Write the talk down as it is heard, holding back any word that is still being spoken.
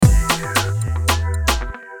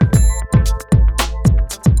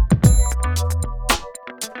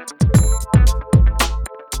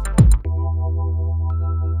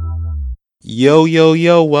Yo, yo,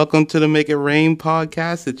 yo, welcome to the Make It Rain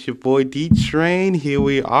podcast. It's your boy D-Train. Here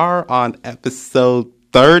we are on episode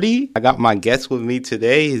 30. I got my guest with me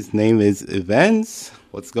today. His name is Evans.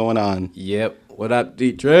 What's going on? Yep. What up,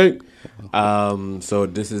 D-Train? So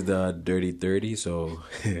this is the Dirty 30, so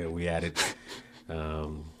we at it.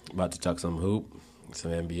 About to talk some hoop,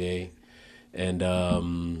 some NBA, and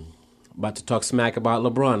about to talk smack about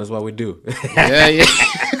LeBron. That's what we do. Yeah.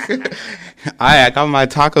 I got my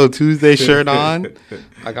Taco Tuesday shirt on.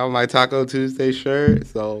 So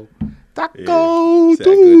Taco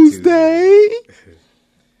Tuesday.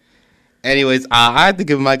 Anyways, I had to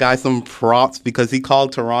give my guy some props because he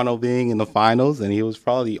called Toronto being in the finals, and he was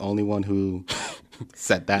probably the only one who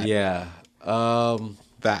said that. Yeah.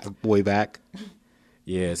 That way back.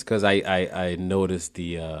 Yeah, it's because I noticed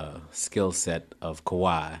the skill set of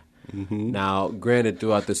Kawhi. Mm-hmm. Now, granted,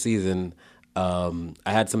 throughout the season, I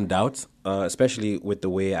had some doubts, especially with the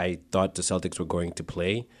way I thought the Celtics were going to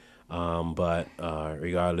play. But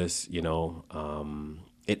regardless,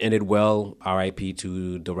 it ended well. RIP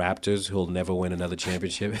to the Raptors, who'll never win another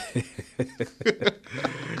championship.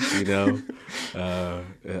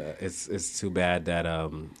 It's too bad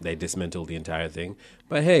that they dismantled the entire thing.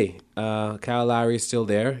 But hey, Kyle Lowry is still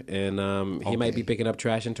there, and he might be picking up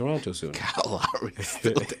trash in Toronto soon. Kyle Lowry is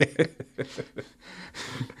still there.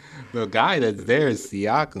 The guy that's there is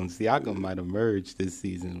Siakam. Siakam might emerge this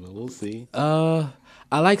season, but we'll see. I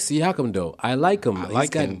like Siakam though. I like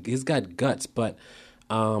him. He's got guts, but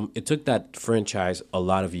it took that franchise a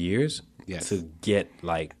lot of years to get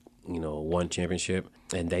one championship.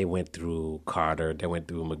 And they went through Carter, they went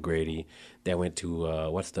through McGrady, they went to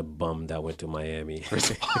what's the bum that went to Miami?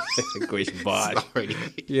 Chris Bosh.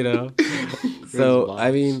 So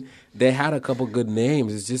I mean, they had a couple good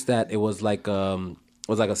names. It's just that it was like a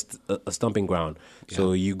stumping ground. Yeah.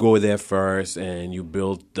 So you go there first and you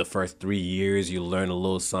build the first 3 years, you learn a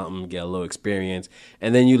little something, get a little experience,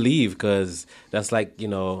 and then you leave because that's like,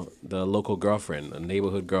 the local girlfriend, a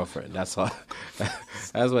neighborhood girlfriend. That's all.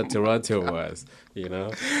 That's what Toronto was,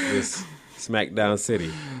 this smackdown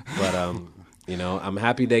city. But, I'm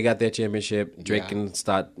happy they got their championship. Drake can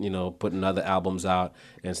start, putting other albums out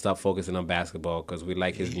and stop focusing on basketball because we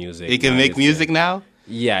like his music. He can make music now?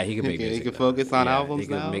 Yeah, he can make music. He can focus on albums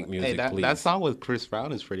now. He can make music. Please. That song with Chris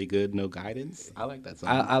Brown is pretty good. No Guidance. I like that song.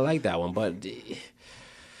 I like that one, but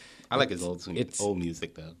I like his old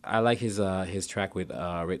music though. I like his track with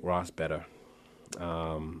Rick Ross better.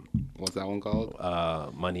 What's that one called?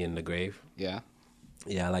 Money in the Grave. Yeah,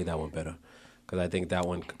 I like that one better because I think that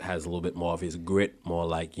one has a little bit more of his grit, more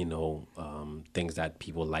like things that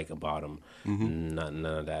people like about him. Mm-hmm. None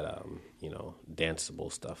of that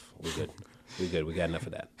danceable stuff. We're good. We got enough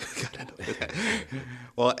of that.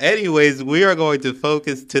 Well, anyways, we are going to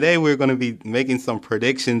focus. Today we're going to be making some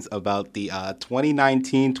predictions about the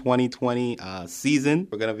 2019-2020 season.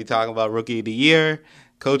 We're going to be talking about Rookie of the Year,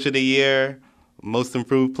 Coach of the Year, Most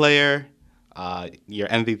Improved Player, your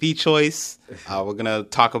MVP choice. We're going to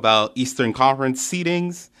talk about Eastern Conference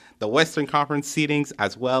seedings, the Western Conference seedings,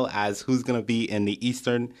 as well as who's going to be in the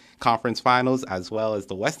Eastern Conference Finals, as well as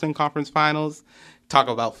the Western Conference Finals. Talk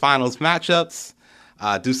about finals matchups,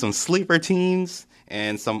 do some sleeper teams,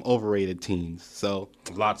 and some overrated teams. So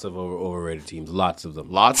lots of overrated teams, lots of them.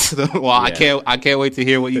 Well, yeah. I can't wait to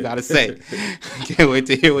hear what you got to say.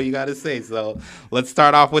 So let's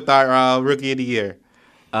start off with our Rookie of the Year.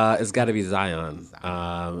 It's got to be Zion.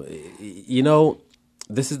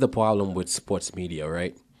 This is the problem with sports media,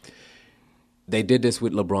 right? They did this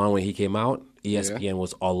with LeBron when he came out. ESPN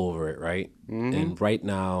was all over it, right? Mm-hmm. And right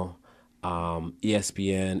now,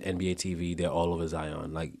 ESPN, NBA TV, they're all over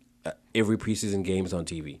Zion. Like every preseason game is on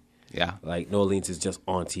TV. Yeah. Like New Orleans is just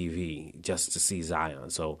on TV just to see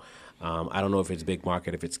Zion. So I don't know if it's big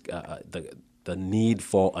market, if it's the need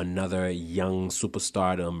for another young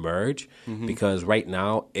superstar to emerge. Mm-hmm. Because right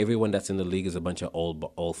now, everyone that's in the league is a bunch of old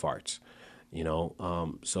farts.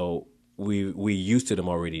 So we used to them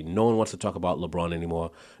already. No one wants to talk about LeBron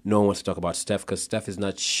anymore. No one wants to talk about Steph because Steph is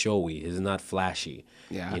not showy. He's not flashy.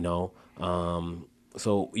 Yeah.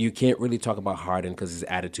 So you can't really talk about Harden because his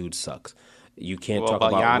attitude sucks. You can't talk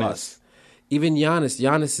about Giannis? Russ. Even Giannis.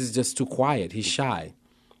 Giannis is just too quiet. He's shy.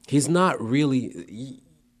 He's not really...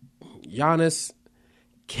 Giannis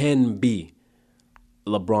can be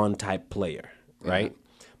LeBron-type player, right?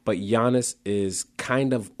 Yeah. But Giannis is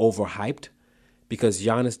kind of overhyped because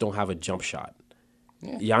Giannis don't have a jump shot.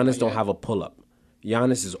 Yeah. Giannis don't have a pull-up.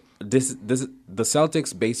 Giannis is... This. The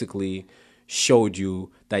Celtics basically showed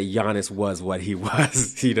you that Giannis was what he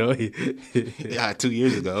was, Yeah, 2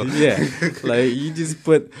 years ago. Yeah. Like, you just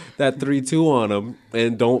put that 3-2 on him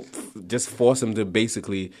and don't just force him to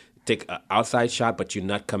basically take an outside shot, but you're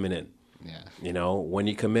not coming in. Yeah. You know, when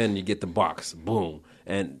you come in, you get the box, boom,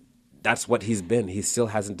 and that's what he's been. He still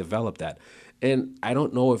hasn't developed that, and I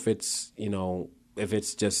don't know if it's if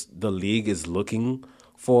it's just the league is looking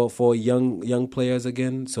for young players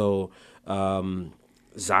again. So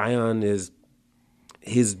Zion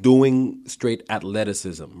he's doing straight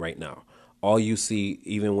athleticism right now. All you see,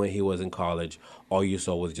 even when he was in college, all you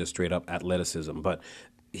saw was just straight up athleticism. But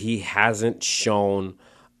he hasn't shown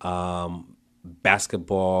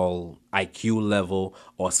basketball IQ level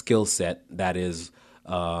or skill set that is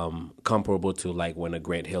comparable to like when a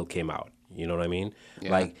Grant Hill came out. You know what I mean?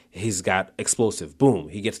 Yeah. Like he's got explosive. Boom.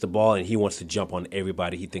 He gets the ball and he wants to jump on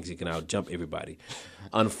everybody. He thinks he can out jump everybody.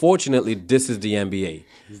 Unfortunately, this is the NBA.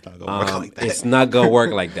 It's not gonna work like that. It's not gonna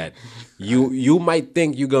work like that. You might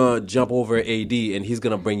think you're gonna jump over AD and he's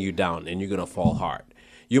gonna bring you down and you're gonna fall hard.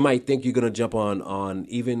 You might think you're gonna jump on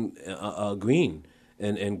even Green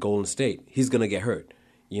and Golden State. He's gonna get hurt.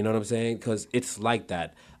 You know what I'm saying? Because it's like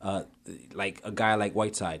that. Like a guy like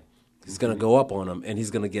Whiteside, he's gonna go up on him and he's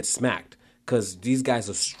gonna get smacked. Because these guys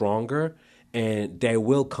are stronger and they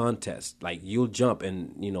will contest. Like you'll jump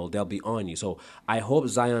and they'll be on you. So I hope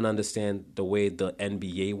Zion understands the way the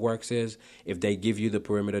NBA works is if they give you the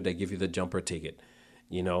perimeter, they give you the jumper, take it.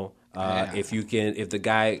 Yeah. If the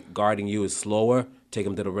guy guarding you is slower, take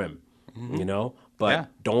him to the rim. But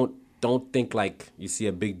don't think like you see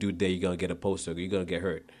a big dude there, you're gonna get a poster, you're gonna get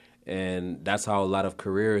hurt. And that's how a lot of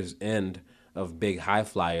careers end of big high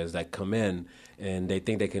flyers that come in and they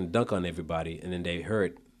think they can dunk on everybody and then they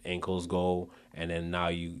hurt, ankles go, and then now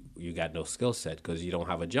you got no skill set because you don't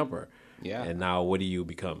have a jumper. Yeah. And now what do you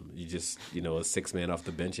become? You just, a six man off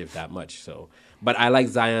the bench if that much. So, but I like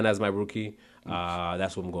Zion as my rookie.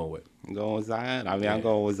 That's what I'm going with. I'm going with Zion. I mean, I'm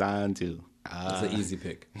going with Zion too. That's an easy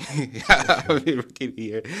pick. Yeah, I mean, rookie of the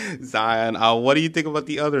year, Zion. What do you think about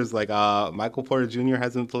the others? Like Michael Porter Jr.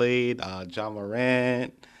 hasn't played. John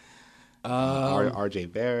Morant, R.J.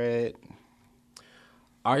 Barrett.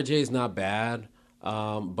 RJ's not bad,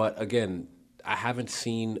 but again, I haven't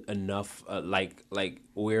seen enough. Like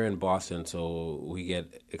we're in Boston, so we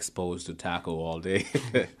get exposed to tackle all day,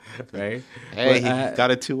 right? Hey, he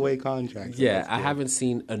got a 2-way contract. So yeah, I haven't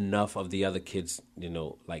seen enough of the other kids,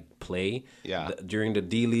 like play. Yeah. During the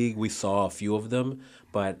D League, we saw a few of them,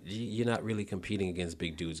 but you're not really competing against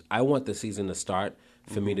big dudes. I want the season to start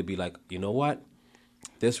for me to be like, you know what,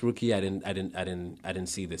 this rookie, I didn't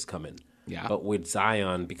see this coming. Yeah. But with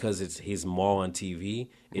Zion, because he's more on TV,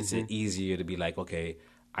 it's easier to be like, okay,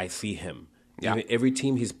 I see him. Yeah. Every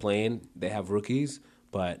team he's playing, they have rookies,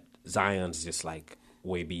 but Zion's just like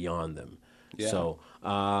way beyond them. Yeah. So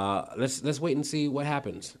let's wait and see what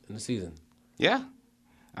happens in the season. Yeah.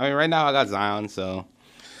 I mean, right now I got Zion, so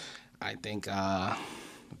I think.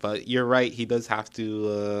 But you're right. He does have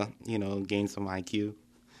to, gain some IQ.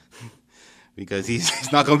 Because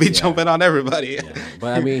he's not going to be jumping on everybody. Yeah.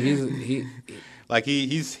 But I mean, he's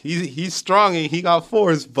strong and he got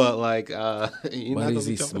force, but like he's not is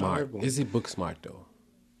be he jumping on smart? everyone. Is he book smart though?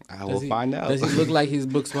 I will find out. Does he look like he's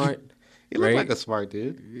book smart? He look like a smart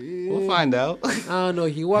dude. We'll find out. I don't know.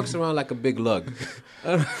 He walks around like a big lug.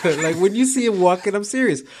 Like when you see him walking, I'm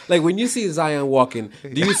serious. Like when you see Zion walking,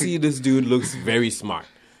 do you see this dude looks very smart?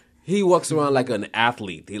 He walks around like an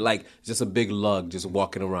athlete. He like just a big lug, just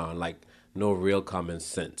walking around like. No real common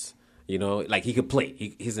sense. Like he could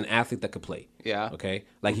play. He's an athlete that could play. Yeah. Okay?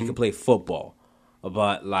 Like he could play football.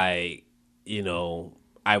 But like,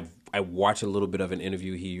 I watched a little bit of an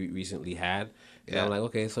interview he recently had. And I'm like,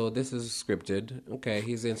 okay, so this is scripted. Okay,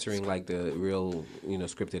 he's answering like the real,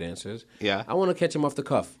 scripted answers. Yeah. I want to catch him off the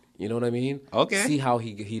cuff. You know what I mean? Okay. See how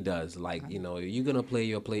he does. Like, you're going to play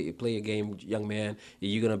your game, young man.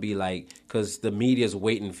 You're going to be like, because the media's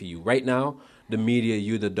waiting for you. Right now, the media,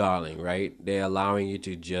 you the darling, right? They're allowing you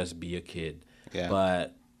to just be a kid. Yeah.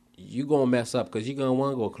 But you're going to mess up because you're going to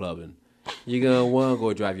want to go clubbing. You're going to want to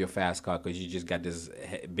go drive your fast car because you just got this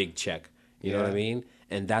big check. You know what I mean?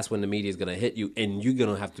 And that's when the media is going to hit you, and you're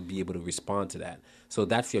going to have to be able to respond to that. So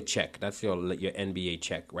that's your check. That's your NBA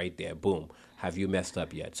check right there. Boom. Have you messed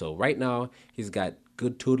up yet? So right now, he's got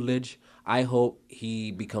good tutelage. I hope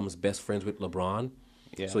he becomes best friends with LeBron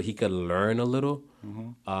so he could learn a little.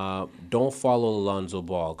 Mm-hmm. Don't follow Alonzo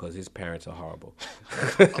Ball because his parents are horrible.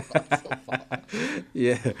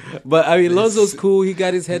 Yeah. But, I mean, Lonzo's cool. He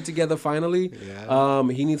got his head together finally. Yeah.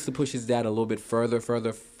 He needs to push his dad a little bit further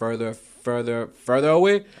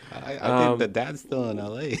away. I think the dad's still in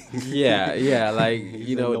L.A. Yeah, like,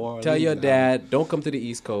 tell your now. dad, don't come to the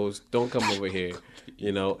East Coast, don't come over here,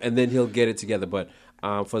 and then he'll get it together. But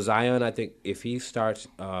for Zion, I think if he starts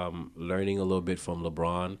learning a little bit from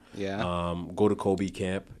LeBron, go to Kobe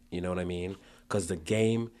camp, You know what I mean? Because the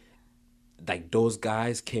game, like those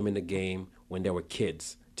guys came in the game when they were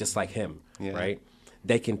kids, just like him, Yeah. right?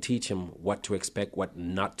 They can teach him what to expect, what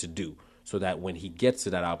not to do, so that when he gets to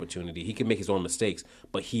that opportunity, he can make his own mistakes,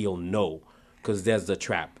 but he'll know because there's the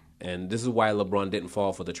trap. And this is why LeBron didn't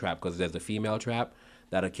fall for the trap, because there's a female trap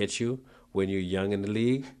that'll catch you when you're young in the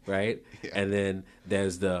league, right? Yeah. And then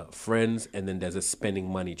there's the friends, and then there's a spending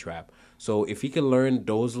money trap. So if he can learn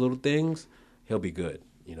those little things, he'll be good,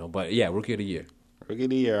 you know. But yeah, rookie of the year. Rookie of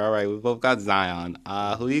the year. All right, we both got Zion.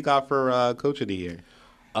 Who you got for coach of the year?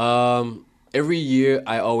 Every year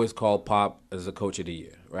I always call Pop as the coach of the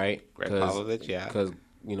year, right? Greg Popovich, yeah. Because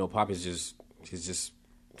Pop is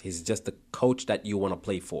he's just the coach that you want to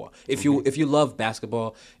play for. If you love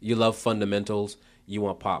basketball, you love fundamentals, you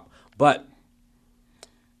want Pop. But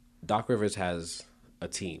Doc Rivers has a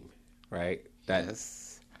team, right? That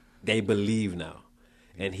Yes. they believe now.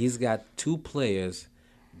 And he's got two players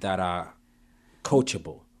that are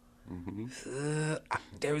coachable.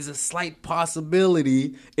 There is a slight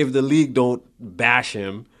possibility if the league don't bash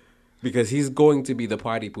him, because he's going to be the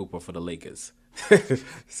party pooper for the Lakers.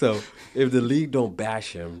 So if the league don't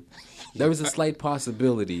bash him, there is a slight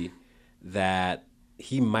possibility that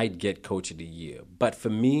he might get coach of the year. But for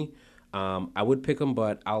me, I would pick him,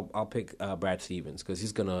 but I'll pick Brad Stevens, because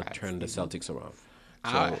he's gonna turn the Celtics around.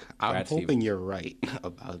 So, I'm Brad hoping Stevens. you're right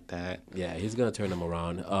about that. Yeah, he's gonna turn them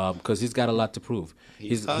around because he's got a lot to prove.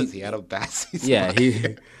 He had a bad season. Yeah,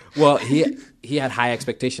 he had high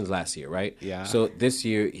expectations last year, right? Yeah. So this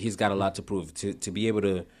year he's got a lot to prove to be able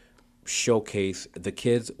to showcase the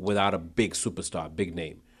kids without a big superstar, big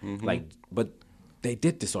name. But they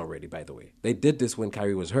did this already, by the way. They did this when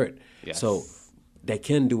Kyrie was hurt. Yes. So they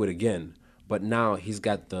can do it again. But now he's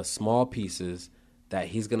got the small pieces that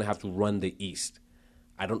he's gonna have to run the East.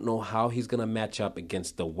 I don't know how he's gonna match up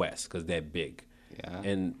against the West, because they're big. Yeah.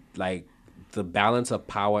 And like the balance of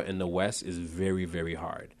power in the West is very, very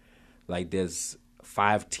hard. Like there's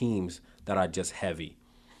 5 teams that are just heavy,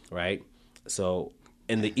 right? So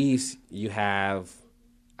in the East you have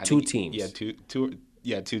two teams. Yeah,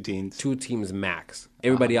 two teams. 2 teams max.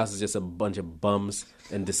 Everybody else is just a bunch of bums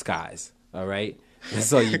in disguise. All right.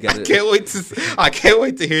 So you got. I can't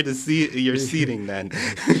wait to hear your seating then.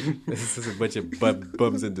 This is a bunch of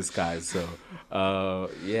bums in disguise. So, I'm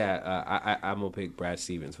gonna pick Brad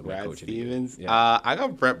Stevens for my Brad coach of the year. Stevens. Yeah. I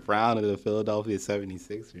got Brett Brown of the Philadelphia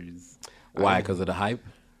 76ers. Why? Because of the hype.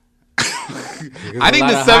 I think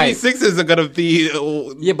the 76ers are gonna be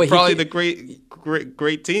but probably the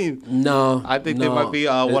great team. No, I think they might be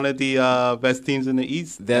one of the best teams in the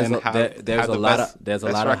East. There's and a lot of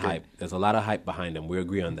record. hype. There's a lot of hype behind him. We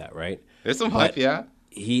agree on that, right? There's some But hype, yeah.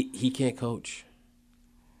 He can't coach.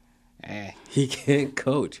 Eh. He can't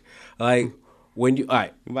coach. Like when you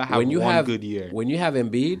might have when you one have good year. when you have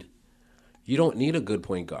Embiid, you don't need a good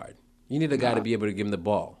point guard. You need a guy to be able to give him the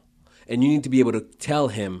ball, and you need to be able to tell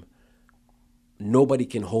him nobody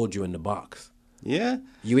can hold you in the box. Yeah.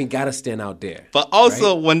 You ain't got to stand out there. But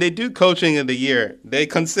also, when they do coaching of the year, they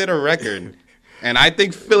consider record. And I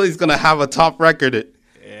think Philly's going to have a top record.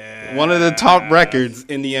 Yeah. One of the top records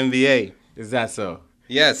in the NBA. Is that so?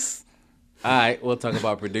 Yes. All right, we'll talk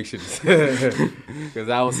about predictions. Because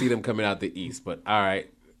I don't see them coming out the East. But all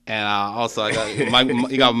right. And also,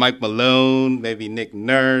 you got Mike Malone, maybe Nick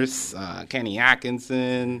Nurse, Kenny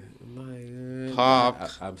Atkinson, Pop.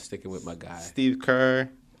 I'm sticking with my guy. Steve Kerr.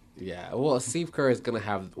 Yeah, well, Steve Kerr is going to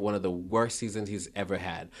have one of the worst seasons he's ever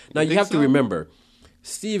had. Now, you think have to so? remember,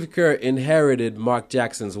 Steve Kerr inherited Mark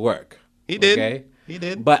Jackson's work. He did. Okay? He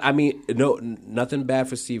did. But, I mean, no, nothing bad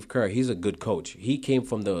for Steve Kerr. He's a good coach. He came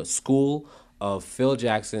from the school of Phil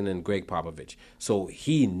Jackson and Greg Popovich. So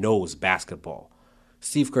he knows basketball.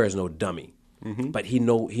 Steve Kerr is no dummy. But he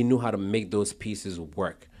knew how to make those pieces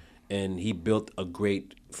work. And he built a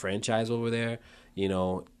great franchise over there,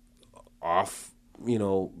 off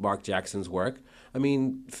Mark Jackson's work. I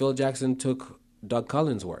mean, Phil Jackson took Doug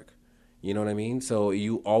Collins' work. You know what I mean? So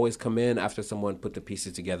you always come in after someone put the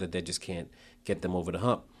pieces together that just can't get them over the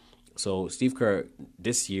hump. So Steve Kerr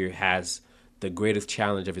this year has the greatest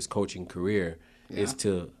challenge of his coaching career is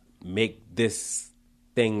to make this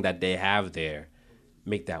thing that they have there,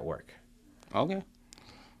 make that work. Okay.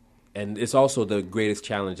 And it's also the greatest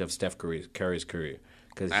challenge of Steph Curry's career.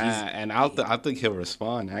 And I think he'll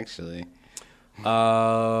respond, actually.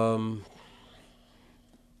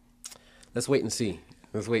 Let's wait and see.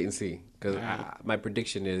 Because my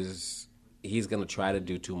prediction is he's going to try to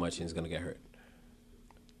do too much and he's going to get hurt.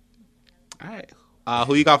 All right.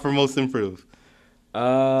 Who you got for most improved?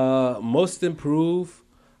 Most improved,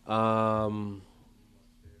 my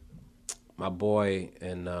boy,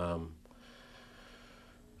 and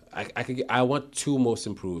I want two most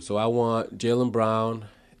improved. So I want Jaylen Brown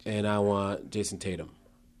and I want Jason Tatum.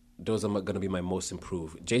 Those are going to be my most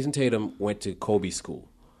improved. Jason Tatum went to Kobe school.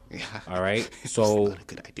 Yeah. All right. So not a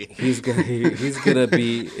good idea. he's gonna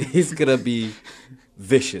be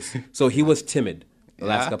vicious. So he was timid the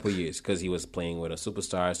last couple of years because he was playing with a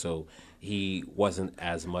superstar. So he wasn't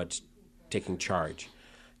as much taking charge.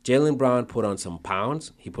 Jaylen Brown put on some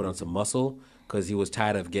pounds. He put on some muscle because he was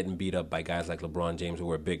tired of getting beat up by guys like LeBron James who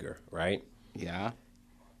were bigger. Right. Yeah.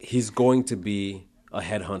 He's going to be a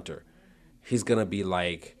headhunter. He's gonna be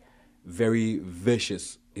like very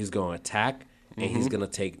vicious. He's gonna attack and he's gonna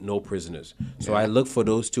take no prisoners. So I look for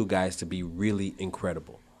those two guys to be really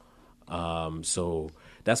incredible. So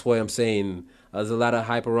that's why I'm saying there's a lot of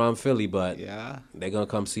hype around Philly, but they're gonna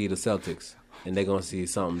come see the Celtics and they're gonna see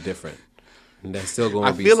something different. And they're still going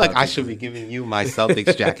to be. I feel like I should be giving you my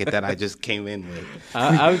Celtics jacket that I just came in with.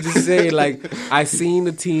 I was just saying, like, I seen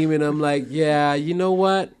the team and I'm like, yeah, you know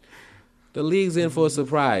what? The league's in for a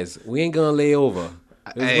surprise. We ain't gonna lay over.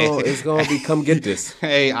 It's gonna be come get this.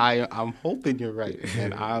 Hey, I'm hoping you're right,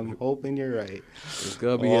 man. I'm hoping you're right. It's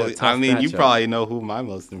gonna be a tough you matchup. probably know who my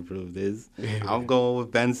most improved is. I'm going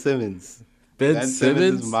with Ben Simmons. Ben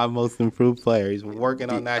Simmons is my most improved player. He's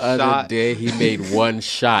working on that The shot. other day he made one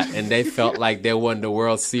shot and they felt like they won the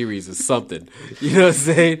World Series or something. You know what I'm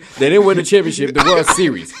saying? They didn't win the championship, the World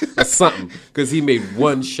Series or something because he made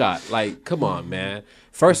one shot. Like, come on, man.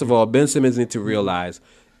 First of all, Ben Simmons needs to realize,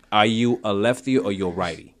 are you a lefty or you're a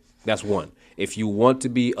righty? That's one. If you want to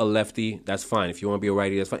be a lefty, that's fine. If you want to be a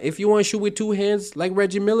righty, that's fine. If you want to shoot with two hands like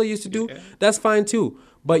Reggie Miller used to do, that's fine too.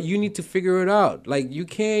 But you need to figure it out. Like, you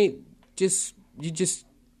can't he's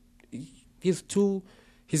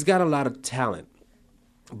got a lot of talent.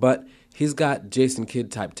 But he's got Jason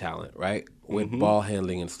Kidd type talent, right? With ball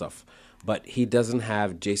handling and stuff. But he doesn't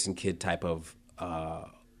have Jason Kidd type of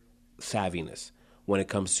savviness when it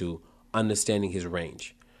comes to understanding his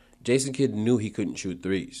range. Jason Kidd knew he couldn't shoot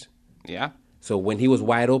threes. Yeah. So when he was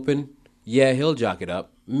wide open, yeah, he'll jock it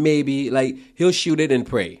up. Maybe, like, he'll shoot it and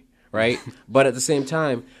pray, right? But at the same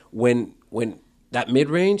time, when that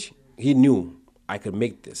mid-range, he knew I could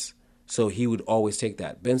make this. So he would always take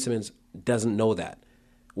that. Ben Simmons doesn't know that.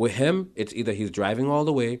 With him, it's either he's driving all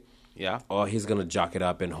the way or he's going to jock it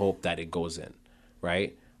up and hope that it goes in,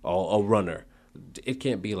 right? Or a runner. It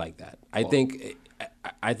can't be like that. I think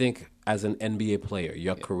as an NBA player,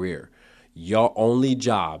 your career, your only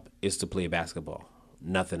job is to play basketball,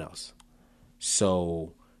 nothing else.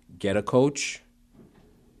 So get a coach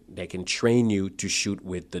that can train you to shoot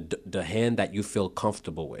with the hand that you feel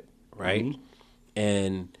comfortable with, right?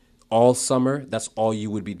 And all summer, that's all you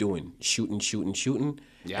would be doing, shooting,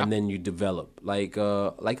 and then you develop. Like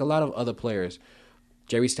a lot of other players.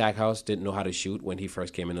 Jerry Stackhouse didn't know how to shoot when he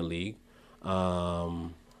first came in the league.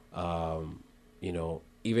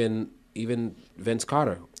 Even Vince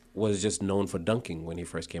Carter was just known for dunking when he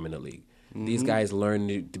first came in the league. These guys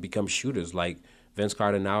learned to become shooters. Like Vince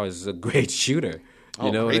Carter now is a great shooter.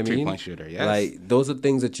 You know what I mean? Three-point shooter, yes. Like those are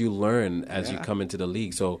things that you learn as you come into the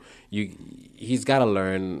league. So he's got to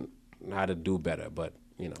learn how to do better. But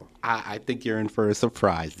I think you're in for a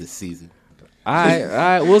surprise this season. All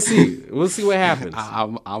right, we'll see. We'll see what happens.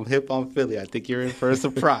 I'm hip on Philly. I think you're in for a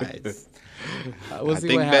surprise. We'll I see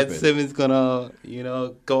think what Ben happens. Simmons gonna,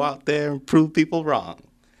 go out there and prove people wrong.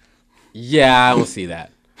 Yeah, I don't see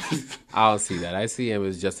that. I see him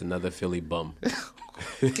as just another Philly bum.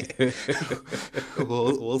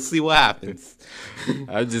 We'll see what happens.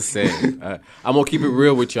 I'm just saying. I'm gonna keep it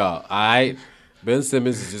real with y'all. All right, Ben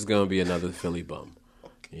Simmons is just gonna be another Philly bum.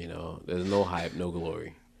 There's no hype, no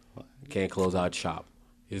glory. Can't close out shop.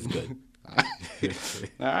 He's good. All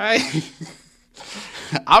right.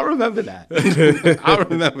 I'll remember that.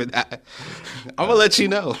 I'm gonna let you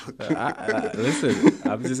know. Listen,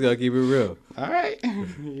 I'm just gonna keep it real. All right.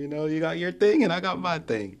 You got your thing and I got my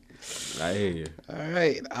thing. I hear you. All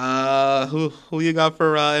right. Who you got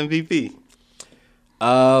for MVP?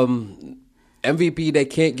 MVP, they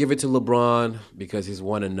can't give it to LeBron because he's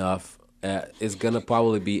won enough. It's gonna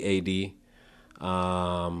probably be AD. A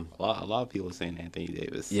lot of people are saying Anthony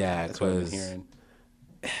Davis. Yeah, that's what I've been because hearing.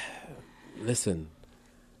 listen,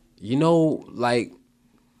 like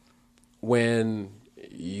when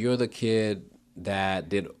you're the kid that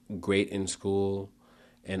did great in school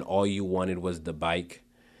and all you wanted was the bike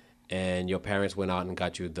and your parents went out and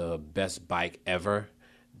got you the best bike ever,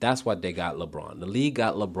 that's what they got LeBron. The league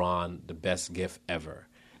got LeBron the best gift ever.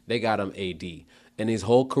 They got him AD. In his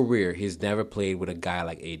whole career, he's never played with a guy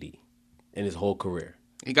like AD. In his whole career.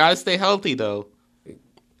 You got to stay healthy, though.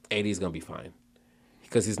 AD's going to be fine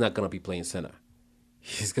because he's not going to be playing center.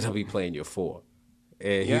 He's going to be playing your four.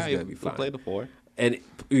 and Yeah, he's gonna be he fine. played the 4. And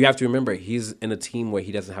you have to remember, he's in a team where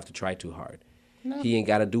he doesn't have to try too hard. No. He ain't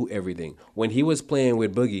got to do everything. When he was playing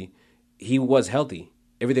with Boogie, he was healthy.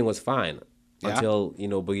 Everything was fine until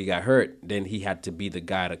Boogie got hurt. Then he had to be the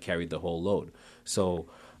guy to carry the whole load. So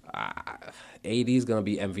AD is gonna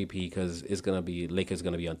be MVP because it's gonna be Lakers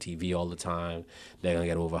gonna be on TV all the time. They're gonna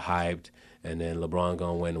get overhyped, and then LeBron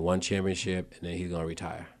gonna win one championship, and then he's gonna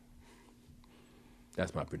retire.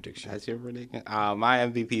 That's my prediction. That's your prediction. My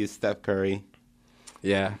MVP is Steph Curry.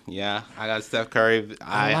 Yeah, I got Steph Curry.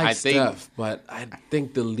 I think Steph, but I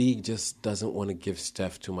think the league just doesn't want to give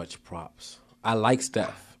Steph too much props. I like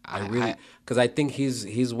Steph. Because I think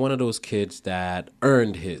he's one of those kids that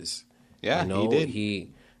earned his. Yeah, he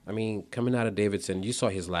did. Coming out of Davidson, you saw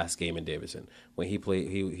his last game in Davidson when he played.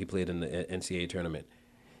 He played in the NCAA tournament.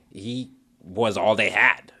 He was all they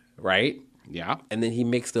had, right? Yeah. And then he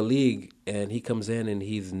makes the league, and he comes in, and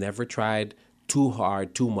he's never tried too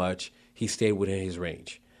hard, too much. He stayed within his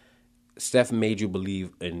range. Steph made you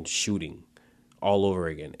believe in shooting all over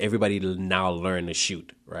again. Everybody now learn to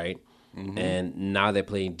shoot, right? Mm-hmm. And now they're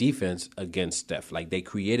playing defense against Steph. Like, they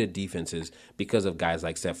created defenses because of guys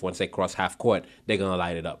like Steph. Once they cross half court, they're going to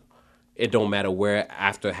light it up. It don't matter where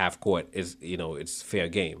after half court is, it's fair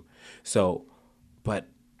game. So, but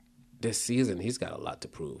this season, he's got a lot to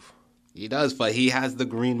prove. He does, but he has the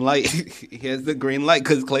green light. He has the green light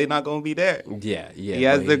because Klay not going to be there. Yeah. He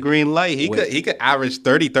has the green light. He could average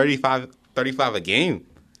 30, 35 a game.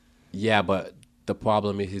 Yeah, but the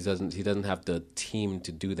problem is he doesn't have the team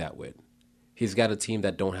to do that with. He's got a team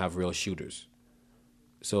that don't have real shooters.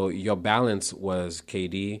 So your balance was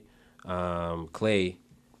KD, Klay.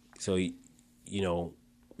 So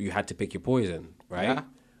you had to pick your poison, right? Yeah.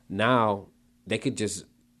 Now they could just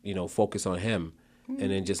focus on him. And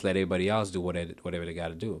then just let everybody else do whatever they got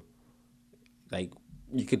to do. Like,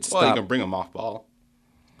 you could stop. Well, you can bring them off ball.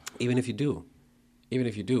 Even if you do,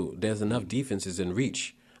 there's enough defenses in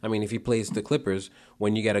reach. If he plays the Clippers,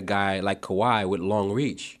 when you get a guy like Kawhi with long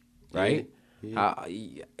reach, right? Yeah. How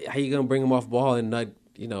you going to bring him off ball and not,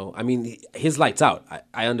 his lights out.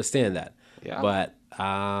 I understand that. Yeah. But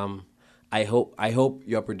I hope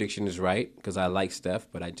your prediction is right because I like Steph,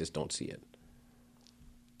 but I just don't see it.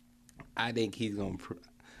 I think he's going to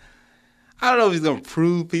I don't know if he's going to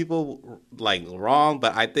prove people wrong,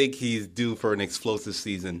 but I think he's due for an explosive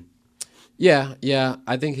season. Yeah,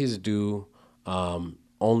 I think he's due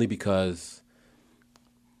only because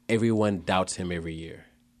everyone doubts him every year.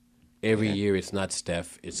 Every year it's not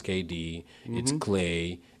Steph, it's KD, it's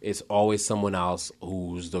Klay. It's always someone else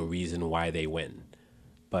who's the reason why they win.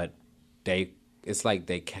 But it's like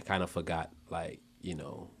they kind of forgot,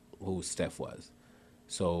 who Steph was.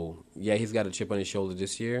 So, yeah, he's got a chip on his shoulder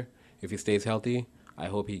this year. If he stays healthy, I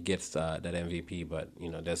hope he gets that MVP. But,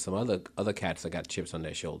 there's some other cats that got chips on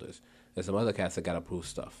their shoulders. There's some other cats that got to prove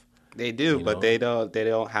stuff. They do, but they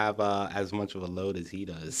don't have as much of a load as he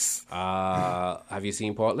does. Have you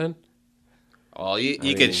seen Portland? Oh,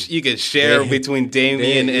 you could share between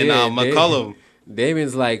Damian and McCollum.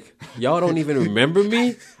 Damian's like, y'all don't even remember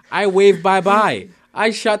me? I waved bye-bye.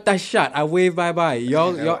 I shot that shot. I waved bye-bye.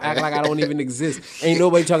 Y'all act like I don't even exist. Ain't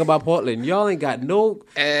nobody talking about Portland. Y'all ain't got no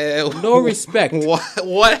respect.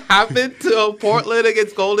 What happened to Portland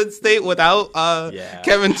against Golden State without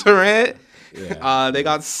Kevin Durant? Yeah. They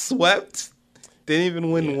got swept. Didn't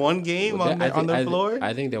even win one game on their floor.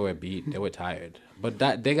 I think they were beat. They were tired. But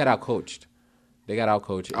they got out-coached.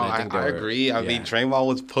 I agree. Draymond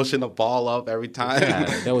was pushing the ball up every time.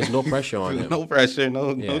 Yeah, there was no pressure on him. No pressure,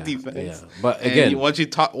 no defense. Yeah. But again, once you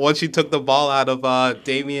took the ball out of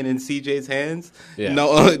Damian and CJ's hands,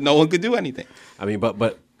 no one could do anything.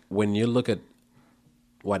 But when you look at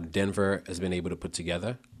what Denver has been able to put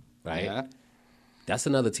together, right? Yeah. That's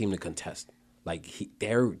another team to contest.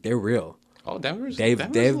 They're real. Oh, Denver's they've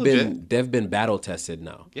been battle tested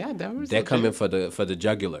now. Yeah, they're coming for the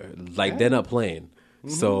jugular. They're not playing. Mm-hmm.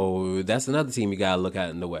 So that's another team you gotta look at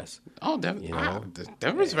in the West. Oh,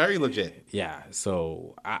 Denver's very legit. Yeah.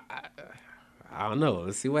 So I don't know.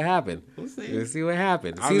 Let's see what happens. We'll see what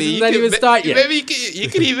happens. Season's not even start yet. Maybe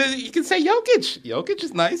you can say Jokic. Jokic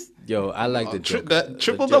is nice. Yo, I like the Joker. The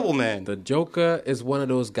triple-double man. The Joker is one of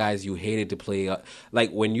those guys you hated to play.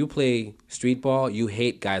 When you play street ball, you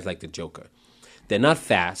hate guys like the Joker. They're not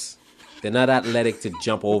fast. They're not athletic to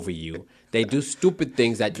jump over you. They do stupid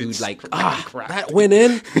things that you like. Crap. That went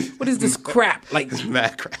in? What is this crap? It's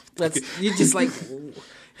mad crap. You just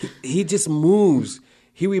he just moves.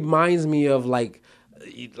 He reminds me of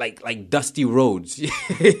like Dusty Rhodes,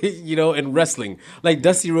 in wrestling. Like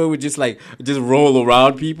Dusty Rhodes would just roll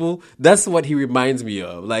around people. That's what he reminds me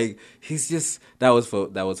of. Like that was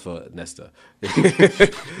for Nesta.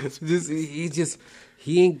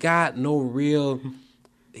 He ain't got no real.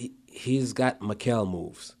 He's got McHale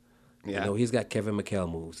moves. Yeah. He's got Kevin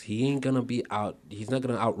McHale moves. He ain't gonna be out. He's not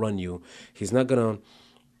gonna outrun you. He's not gonna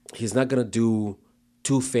do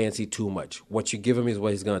too fancy too much. What you give him is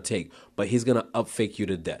what he's going to take. But he's going to up fake you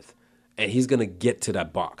to death. And he's going to get to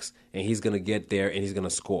that box. And he's going to get there and he's going to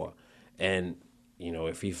score. And,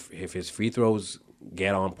 if his free throws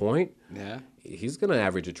get on point, he's going to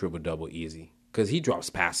average a triple-double easy. Because he drops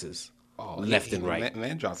passes left and right.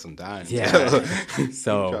 Man drops some dimes. Yeah. So,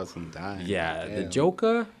 he drops some dimes. Yeah, Damn. the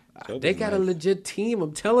Joker... They got a legit team,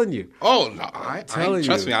 I'm telling you. Oh, no,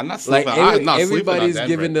 trust me, I'm not sleeping. Everybody's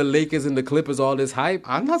giving the Lakers and the Clippers all this hype.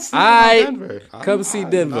 I'm not sleeping on Denver. Come see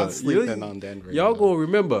Denver. I'm not sleeping on Denver. Y'all gonna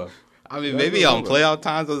remember. I mean, maybe on playoff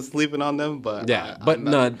times I was sleeping on them, but I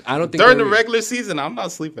don't think during the regular season I'm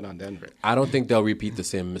not sleeping on Denver. I don't think they'll repeat the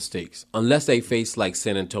same mistakes unless they face like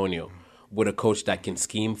San Antonio with a coach that can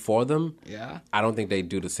scheme for them. Yeah, I don't think they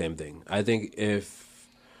do the same thing. I think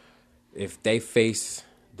if they face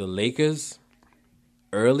the Lakers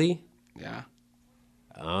early, yeah,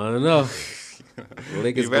 I don't know.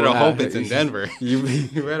 You better hope it's in Denver. You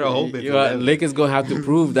better hope it's in Denver. Lakers gonna have to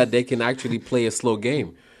prove that they can actually play a slow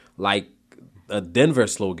game, like a Denver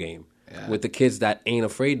slow game, with the kids that ain't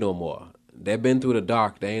afraid no more. They've been through the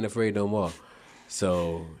dark. They ain't afraid no more.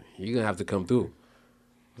 So you're gonna have to come through.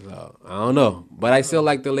 So I don't know, but I still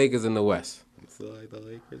like the Lakers in the West. Still like the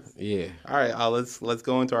Lakers. Yeah. All right. Let's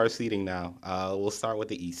go into our seeding now. We'll start with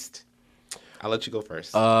the East. I'll let you go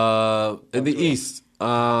first. In the East, who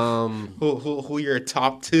are your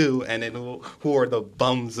top two, and then who are the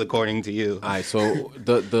bums according to you? All right. So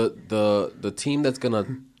the team that's gonna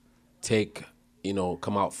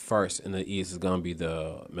come out first in the East is gonna be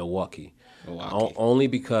the Milwaukee. Only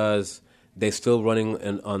because they're still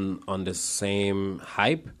running on the same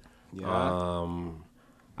hype. Yeah.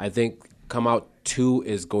 I think come out 2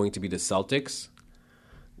 is going to be the Celtics.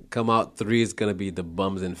 Come out 3 is going to be the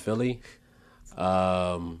bums in Philly.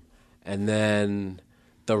 And then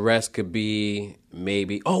the rest could be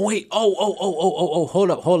maybe... Oh, wait. Oh,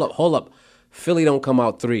 hold up. Philly don't come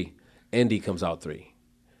out 3. Indy comes out 3.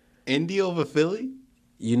 Indy over Philly?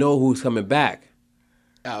 You know who's coming back?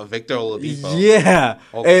 Victor Oladipo. Yeah.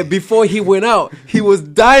 Okay. And before he went out, he was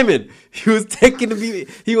diamond. He was taking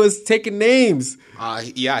names.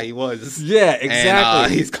 Yeah, he was. Yeah, exactly.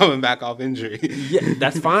 And he's coming back off injury. Yeah,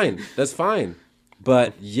 that's fine.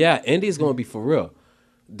 But yeah, Indy's going to be for real.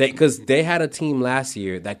 Because they had a team last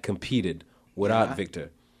year that competed without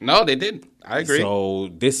Victor. No, they didn't. I agree.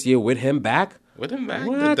 So this year with him back,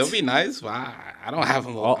 that'll be nice. I don't have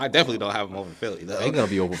him. I definitely don't have him over Philly, though. They're gonna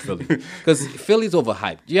be over Philly because Philly's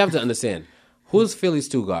overhyped. You have to understand who's Philly's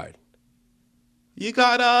 2 guard. You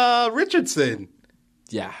got Richardson.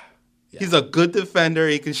 Yeah, he's a good defender.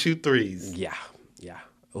 He can shoot threes. Yeah.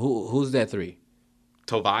 Who's that 3?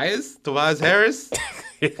 Tobias Harris.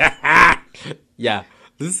 Yeah.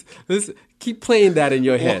 This keep playing that in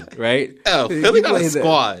your head, right? Oh, Philly got a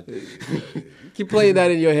squad. Keep playing that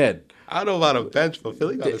in your head. I don't know about a bench, but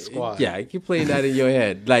Philly got a squad. Yeah, keep playing that in your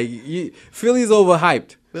head. Like Philly's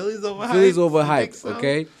overhyped. Philly's overhyped. So?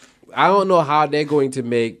 Okay. I don't know how they're going to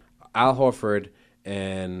make Al Horford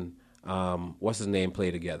and what's his name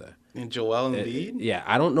play together. And Joel Embiid. Yeah,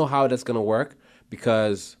 I don't know how that's going to work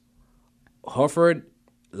because Horford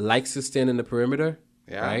likes to stand in the perimeter,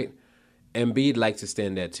 right? Embiid likes to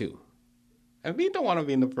stand there too. Embiid don't want to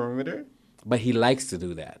be in the perimeter, but he likes to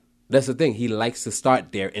do that. That's the thing. He likes to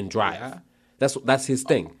start there and drive. Yeah. That's his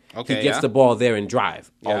thing. Okay, he gets the ball there and drive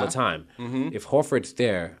all the time. Mm-hmm. If Horford's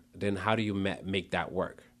there, then how do you make that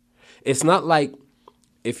work? It's not like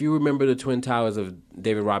if you remember the Twin Towers of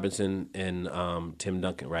David Robinson and Tim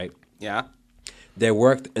Duncan, right? Yeah. They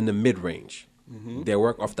worked in the mid-range. Mm-hmm. They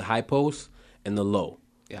work off the high post and the low.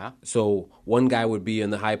 Yeah. So one guy would be in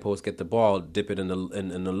the high post, get the ball, dip it in the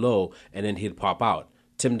low, and then he'd pop out.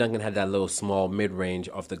 Tim Duncan had that little small mid-range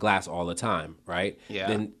off the glass all the time, right? Yeah.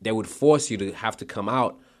 Then they would force you to have to come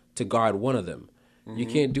out to guard one of them. Mm-hmm. You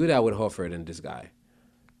can't do that with Horford and this guy.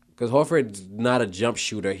 Because Horford's not a jump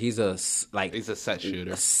shooter. He's a set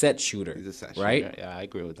shooter. A set shooter. He's a set right? shooter. Yeah, I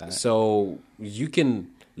agree with that. So you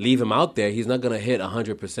can leave him out there. He's not going to hit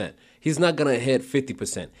 100%. He's not going to hit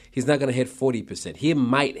 50%. He's not going to hit 40%. He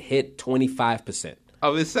might hit 25%.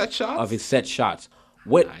 Of his set shots?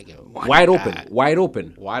 Wide open.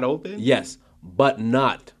 Wide open? Yes, but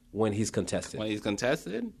not when he's contested. When he's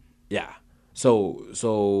contested? Yeah.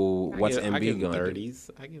 So what's I give Embiid him gonna 30s.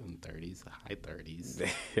 I give him 30s, high 30s.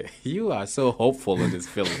 do? You are so hopeful of this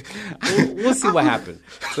Philly. We'll see what happens.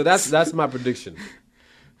 So that's my prediction.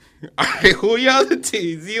 All right, who are your other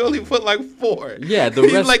teams? You only put like 4. Yeah, the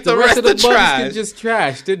He's rest, like the rest of the Bucks trash. get just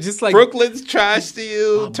trash. They're just like Brooklyn's trash to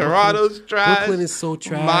you. Toronto's trash. Brooklyn is so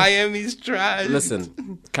trash. Miami's trash.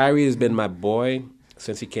 Listen, Kyrie has been my boy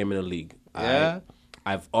since he came in the league. Yeah.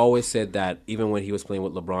 I've always said that even when he was playing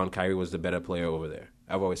with LeBron, Kyrie was the better player over there.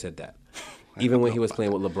 I've always said that. Even when he was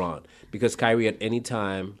playing with LeBron. Because Kyrie at any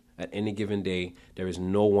time, at any given day, there is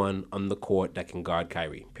no one on the court that can guard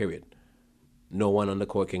Kyrie, period. No one on the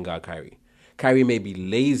court can guard Kyrie. Kyrie may be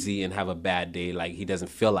lazy and have a bad day, like he doesn't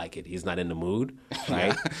feel like it. He's not in the mood,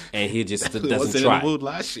 right? And he just doesn't wasn't try. in the mood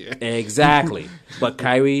last year. Exactly. But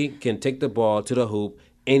Kyrie can take the ball to the hoop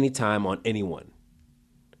anytime on anyone.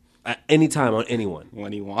 Anytime on anyone.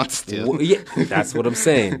 When he wants to. Yeah, that's what I'm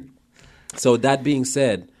saying. So that being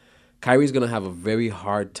said, Kyrie's going to have a very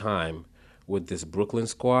hard time with this Brooklyn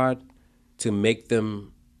squad to make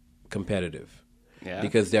them competitive. Yeah.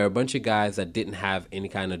 Because there are a bunch of guys that didn't have any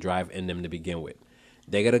kind of drive in them to begin with.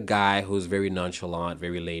 They got a guy who's very nonchalant,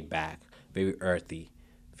 very laid back, very earthy,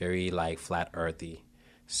 very like flat earthy.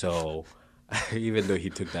 So even though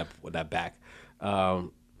he took that back,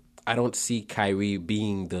 I don't see Kyrie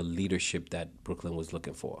being the leadership that Brooklyn was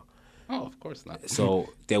looking for. Oh, of course not. So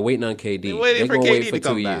they're waiting on KD. They're waiting for gonna KD wait for to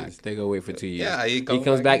come 2 back. years. They're going to wait for 2 years. Yeah, he comes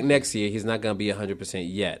comes back back. next year. He's not going to be 100%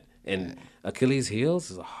 yet. And Achilles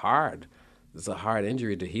heels is hard. It's a hard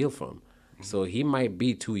injury to heal from. So he might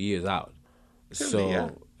be 2 years out.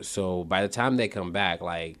 So by the time they come back,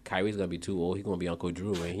 like Kyrie's going to be too old. He's going to be Uncle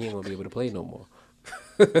Drew, and he ain't going to be able to play no more.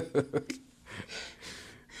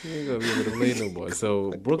 He ain't going to be able to play no more.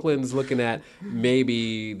 So Brooklyn's looking at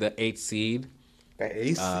maybe the 8th seed. The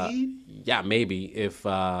AC? Yeah, maybe if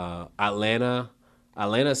Atlanta's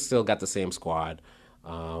still got the same squad,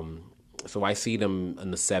 so I see them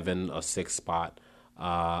in the 7 or 6 spot.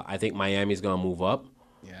 I think Miami's gonna move up.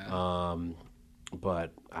 Yeah.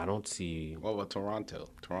 But I don't see. What about Toronto?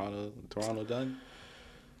 Toronto done?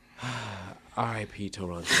 R.I.P.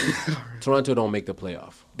 Toronto. Toronto don't make the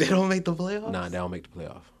playoff. They don't make the playoffs? Nah, they don't make the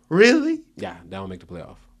playoff. Really? Yeah, they don't make the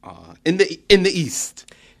playoff. In the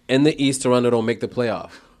East. In the East, Toronto don't make the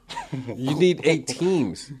playoff. You need 8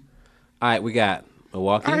 teams. All right, we got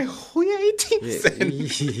Milwaukee. All right, who your 8 teams then?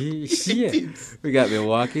 Yeah. We got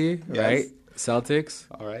Milwaukee, right? Celtics.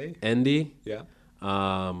 All right. Indy. Yeah.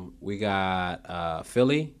 We got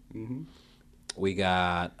Philly. Mm-hmm. We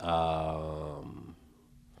got on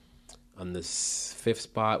the 5th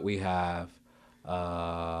spot we have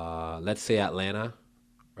let's say Atlanta,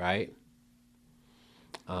 right?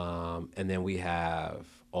 And then we have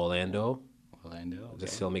Orlando. Okay. They're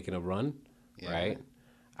still making a run, Yeah. right?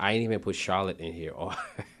 I ain't even put Charlotte in here.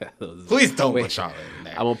 Please don't put Charlotte in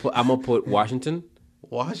there. I'm gonna put Washington.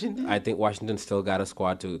 Washington? I think Washington still got a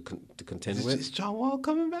squad to contend with. Is John Wall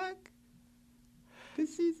coming back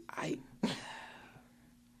this season?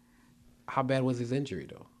 How bad was his injury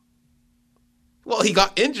though? Well, he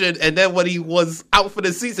got injured, and then when he was out for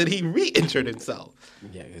the season, he re-injured himself.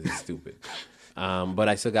 Yeah, because it's stupid. But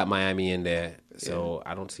I still got Miami in there, so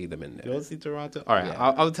I don't see them in there. You don't see Toronto? All right,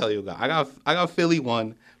 Yeah. I'll tell you. I got Philly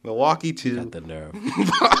 1, Milwaukee 2. Got the nerve.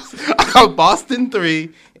 I got Boston 3,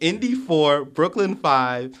 Indy 4, Brooklyn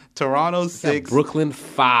 5, Toronto 6. Brooklyn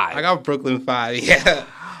 5. I got Brooklyn 5. Yeah.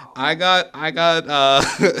 I got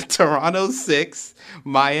Toronto 6,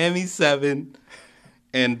 Miami 7,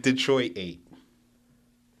 and Detroit 8.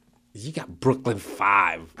 You got Brooklyn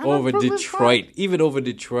 5 got over Brooklyn Detroit, even over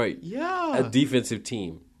Detroit. Yeah. A defensive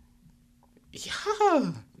team.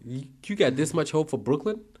 Yeah. You got this much hope for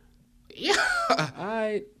Brooklyn? Yeah. All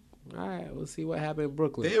right. We'll see what happened in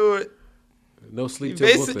Brooklyn. They were No sleep till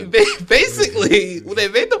basically, Brooklyn. basically when they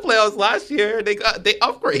made the playoffs last year, they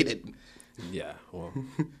upgraded. Yeah, well,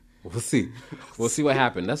 we'll see. We'll see what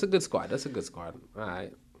happened. That's a good squad. All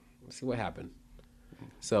right. We'll see what happened.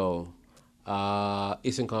 So,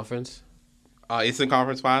 Eastern Conference. Eastern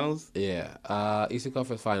Conference Finals. Yeah. Eastern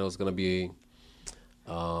Conference Finals is going to be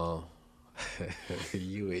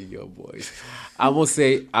you and your boys. I'm gonna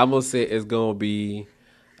say it's going to be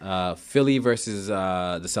Philly versus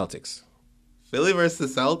the Celtics. Philly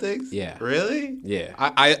versus Celtics? Yeah. Really? Yeah.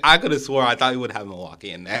 I could have swore I thought you would have Milwaukee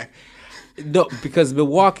in there. No, because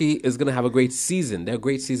Milwaukee is going to have a great season. They're a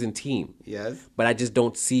great season team. Yes. But I just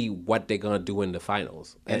don't see what they're going to do in the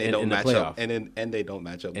finals And they in don't the match playoff. up. And they don't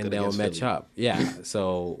match up. And good they'll against match Philly. up. Yeah.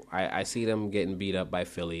 So I see them getting beat up by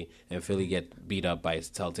Philly, and Philly get beat up by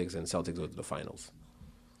Celtics, and Celtics go to the finals.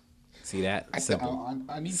 See that? Simple.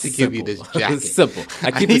 I need to give you this jacket. Simple.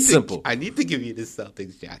 I keep it simple. I need to give you this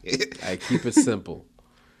Celtics jacket. I keep it simple.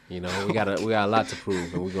 We got a lot to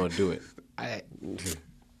prove, and we're gonna do it.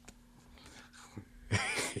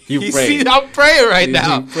 You see, I'm praying right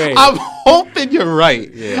now. Praying. I'm hoping you're right.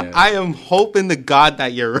 Yeah. I am hoping to God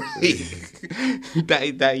that you're right.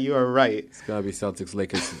 that you are right. It's gonna be Celtics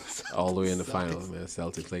Lakers all the way in the finals, man.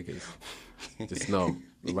 Celtics Lakers. Just know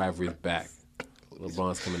the rivalry's back.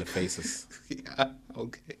 LeBron's coming to face us. Yeah,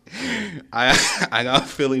 okay. I got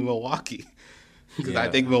Philly Milwaukee because I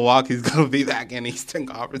Yeah. think Milwaukee's gonna be back in Eastern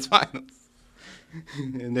Conference Finals,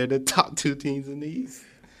 and they're the top 2 teams in the East.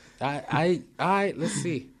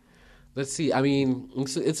 Let's see. I mean,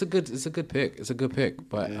 it's a good pick. It's a good pick,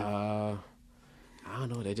 but I don't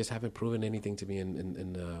know. They just haven't proven anything to me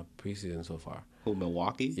in the preseason so far. Who,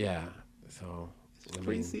 Milwaukee? Yeah. So It's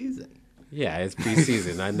preseason. Yeah, it's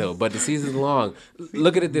preseason. I know, but the season's long.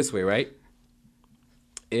 Look at it this way, right?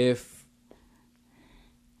 If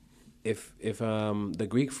the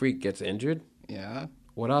Greek Freak gets injured, Yeah.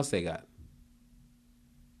 what else they got?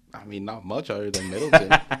 I mean, not much other than Middleton.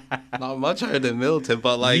 Not much other than Middleton,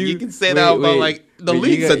 but like you can say wait, that about wait. like the But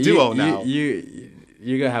league's a duo now.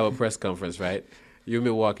 You're gonna have a press conference, right? You're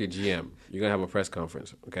Milwaukee GM. You're gonna have a press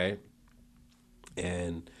conference, okay?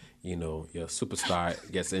 And your superstar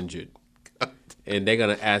gets injured, and they're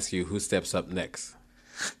gonna ask you who steps up next.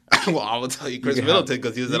 Well, I will tell you Chris You can Middleton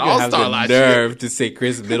because he was You an can have all-star the last year. nerve to say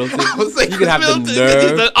Chris Middleton. I would say You Chris can have Middleton the 'cause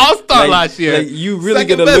he's nerve. an all-star last year. Like, you really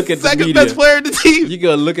Second gonna best- look at the second media. best player in the team. You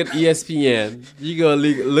gonna look at ESPN. You gonna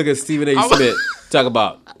look at Stephen A. Smith talk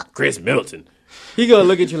about Chris Middleton. He gonna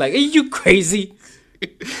look at you like, "Are you crazy?"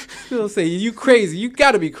 He'll say, "You crazy? You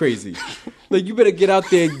gotta be crazy. Like you better get out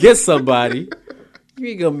there and get somebody. You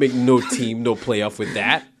ain't gonna make no team, no playoff with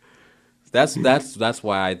that." That's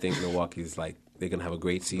why I think Milwaukee's like they're gonna have a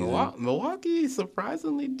great season. Milwaukee is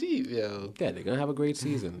surprisingly deep, yo. Yeah, they're gonna have a great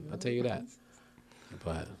season. I'll tell you that.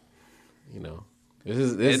 But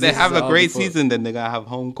If they have a great season, then they're gonna have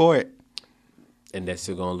home court. and they're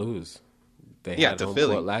still gonna lose. They Yeah, had to home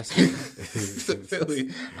Philly. court last year. Philly.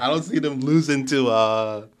 I don't see them losing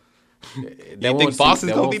to. They You think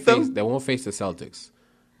Boston's gonna beat them? They won't face the Celtics,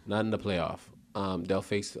 not in the playoff. They'll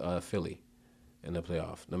face Philly in the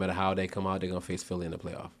playoff. No matter how they come out, they're gonna face Philly in the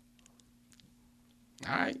playoff.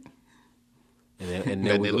 All right. And Then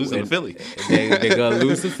they're losing to Philly. They're gonna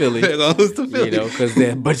lose to Philly. They're gonna lose to Philly. Because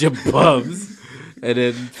they're a bunch of bums, and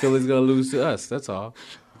then Philly's gonna lose to us. That's all.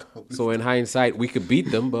 So in hindsight, we could beat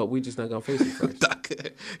them, but we're just not gonna face them first.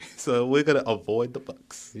 So we're gonna avoid the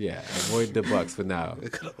Bucks. Yeah, avoid the Bucks for now. We're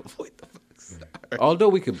gonna avoid the Bucks. All right. Although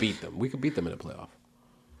we could beat them, in the playoff.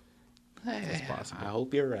 Hey, possible. I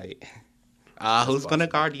hope you're right. Who's gonna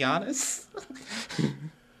guard Giannis?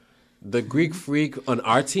 The Greek Freak on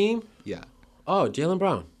our team. Yeah. Oh, Jaylen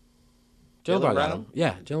Brown. Jaylen Brown got Brown? him.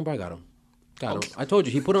 Yeah, Jaylen Brown got him. Got him. I told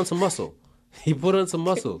you, he put on some muscle. He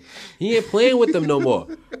ain't playing with them no more.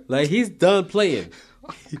 Like, he's done playing.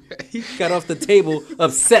 He got off the table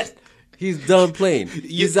upset. He's done playing.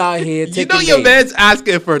 He's out here taking your names. man's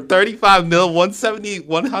asking for 35 mil, 170 And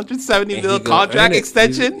mil he gonna contract earn it.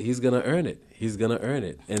 extension. He's going to earn it. He's going to earn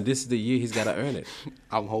it. And this is the year he's got to earn it.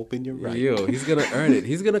 I'm hoping you're right. Yo, he's going to earn it.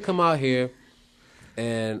 He's going to come out here,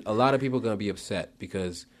 and a lot of people are going to be upset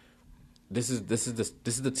because this is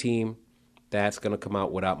the team that's going to come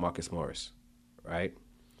out without Marcus Morris, right?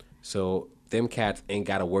 So them cats ain't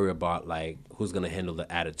got to worry about like who's going to handle the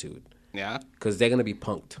attitude. Yeah. Because they're going to be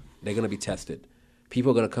punked. They're going to be tested.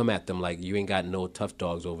 People are going to come at them like, you ain't got no tough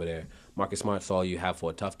dogs over there. Marcus Smart's all you have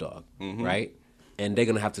for a tough dog, right? And they're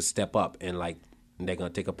going to have to step up and they're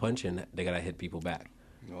going to take a punch and they're going to hit people back.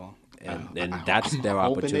 Well, And that's their I'm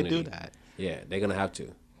hoping opportunity. they do that. Yeah, they're going to have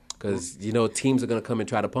to. Because, teams are going to come and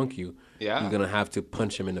try to punk you. Yeah. You're going to have to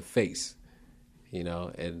punch them in the face.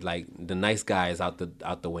 And like the nice guy is out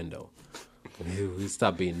the window. We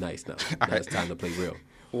stop being nice now. Now it's time to play real.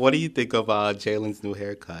 What do you think of Jalen's new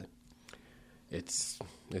haircut? It's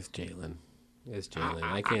Jalen. It's Jalen.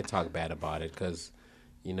 I can't talk bad about it because,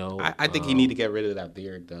 I think he need to get rid of that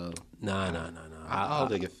beard, though. No. I don't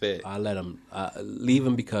think it fit. I let him leave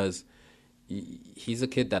him because he's a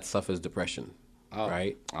kid that suffers depression,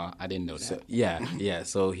 right? I didn't know that. So, yeah.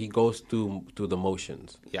 So he goes through the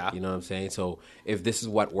motions. Yeah. You know what I'm saying? So if this is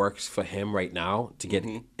what works for him right now to get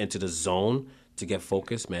into the zone, to get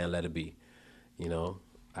focused, man, let it be.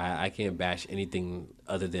 I can't bash anything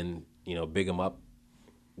other than, big him up,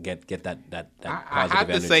 get that I positive have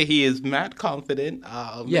to energy. say he is mad confident.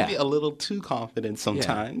 Yeah. Maybe a little too confident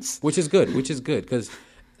sometimes. Which is good because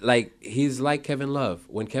like he's like Kevin Love.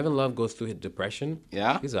 When Kevin Love goes through his depression,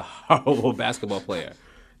 Yeah. he's a horrible basketball player.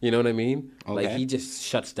 You know what I mean? Like Okay. he just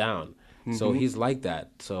shuts down. So he's like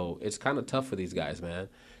that. So it's kind of tough for these guys, man,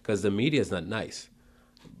 because the media is not nice.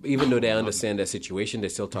 Even though they understand their situation, they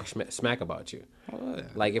still talk smack about you. Oh, yeah.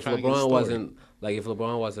 Like if Trying to get a LeBron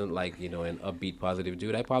story. wasn't like an upbeat, positive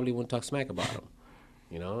dude, I probably wouldn't talk smack about him.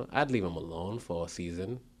 I'd leave him alone for a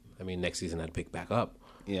season. I mean, next season I'd pick back up.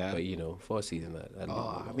 Yeah. But for a season, I'd leave him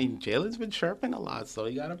alone. I mean, Jalen's been chirping a lot, so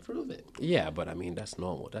you gotta prove it. Yeah, but I mean that's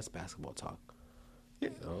normal. That's basketball talk.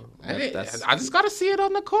 Hey, That's I just gotta see it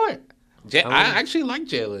on the court. I actually like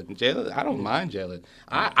Jalen. I don't mind Jalen.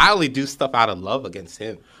 I only do stuff out of love against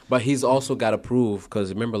him. But he's also got to prove,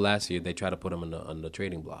 because remember last year they tried to put him on the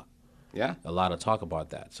trading block. Yeah. A lot of talk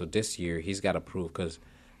about that. So this year he's got to prove, because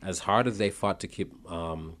as hard as they fought to keep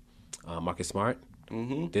Marcus Smart,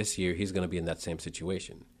 this year he's going to be in that same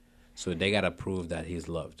situation. So they got to prove that he's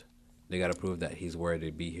loved. They got to prove that he's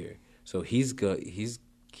worthy to be here. So he's good. He's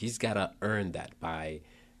got to earn that by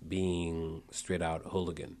being straight out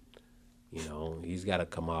hooligan. He's got to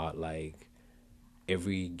come out like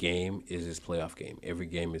every game is his playoff game. Every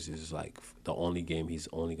game is his, like, the only game he's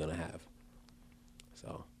only going to have.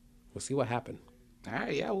 So we'll see what happens. All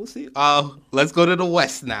right, yeah, we'll see. Let's go to the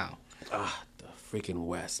West now. The freaking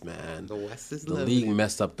West, man. The West is The living. league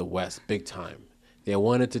messed up the West big time. They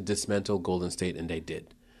wanted to dismantle Golden State, and they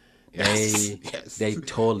did. Yes. They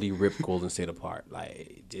totally ripped Golden State apart.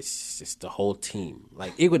 Like, just the whole team.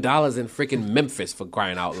 Like, Iguodala's in freaking Memphis, for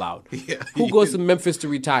crying out loud. Yeah. Who goes to Memphis to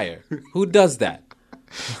retire? Who does that?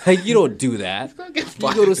 Like, you don't do that.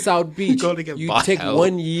 You go to South Beach. You take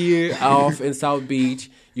 1 year off in South Beach.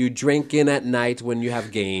 You drink in at night when you have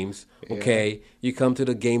games. Okay, you come to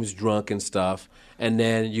the games drunk and stuff, and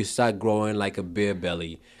then you start growing like a beer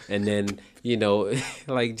belly, and then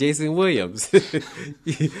like Jason Williams,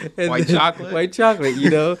 White chocolate,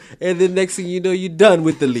 and then next thing you know, you're done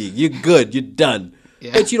with the league. You're good. You're done.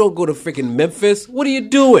 Yeah. But you don't go to freaking Memphis. What are you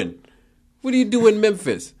doing? What do you do in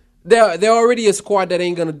Memphis? They're already a squad that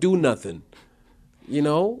ain't gonna do nothing.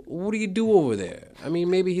 What do you do over there? I mean,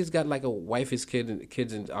 maybe he's got like a wife, his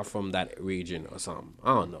kids are from that region or something.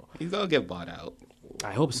 I don't know. He's gonna get bought out.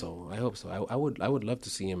 I hope so. I would love to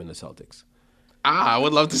see him in the Celtics. I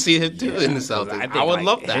would love to see him too in the Celtics. I would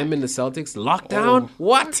love that. Him in the Celtics. Lockdown?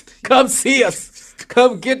 What? Come see us.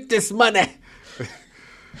 Come get this money.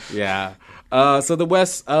 Yeah. So the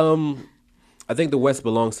West. I think the West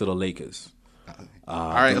belongs to the Lakers.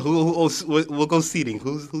 All right, we'll go seeding.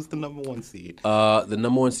 Who's the number one seed? The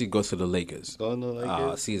number one seed goes to the Lakers. Going to the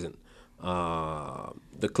Lakers? Season.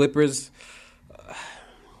 The Clippers.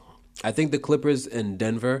 I think the Clippers and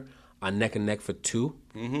Denver are neck and neck for 2.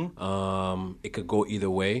 It could go either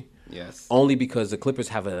way. Yes. Only because the Clippers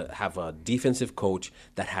have a defensive coach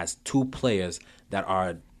that has 2 players that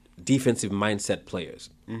are defensive mindset players.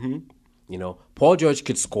 Paul George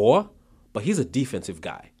could score, but he's a defensive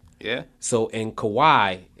guy. Yeah. So in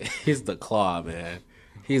Kawhi, he's the claw, man.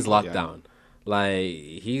 He's locked down. Like,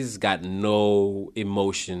 he's got no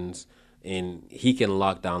emotions, and he can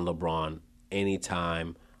lock down LeBron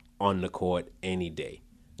anytime on the court, any day.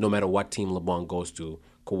 No matter what team LeBron goes to,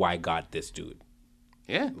 Kawhi got this dude.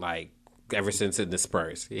 Yeah. Like, ever since in the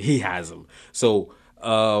Spurs, he has him. So,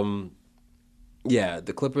 the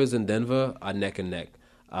Clippers and Denver are neck and neck.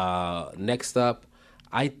 Next up,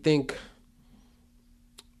 I think,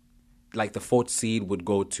 like, the 4th seed would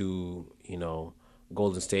go to,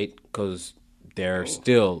 Golden State, because they're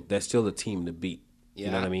still the team to beat. Yeah.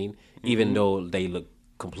 You know what I mean? Even though they look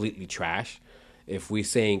completely trash, if we're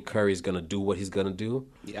saying Curry's gonna do what he's gonna do,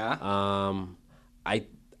 I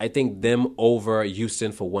think them over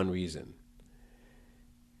Houston for one reason.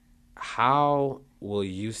 How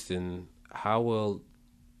will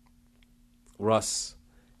Russ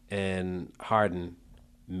and Harden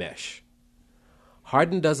mesh?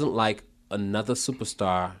 Harden doesn't like another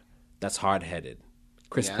superstar that's hard-headed.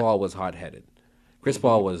 Chris Paul was hard-headed. Chris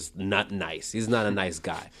Paul was not nice. He's not a nice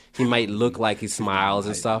guy. He might look like he smiles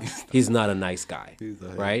and stuff. He's not a nice guy,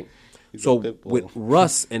 right? So with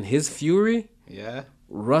Russ and his fury,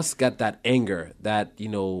 Russ got that anger, that,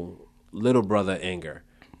 little brother anger,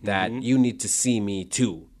 that you need to see me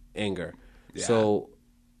too anger. Yeah. So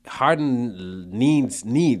Harden needs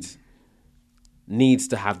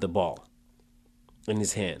to have the ball in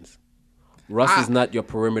his hands. Russ is not your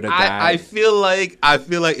perimeter guy. I feel like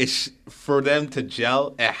it's for them to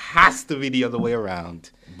gel, it has to be the other way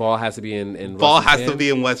around. Ball has to be in ball Russ's has hand. to be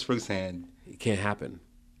in Westbrook's hand. It can't happen.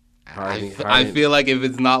 I feel like if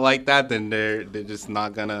it's not like that, then they're just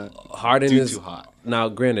not gonna do too hot. Now,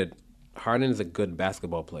 granted, Harden is a good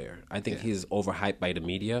basketball player. I think he's overhyped by the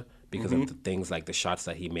media because of the things like the shots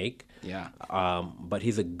that he make. Yeah. But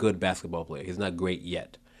he's a good basketball player. He's not great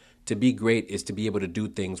yet. to be great is to be able to do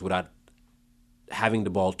things without having the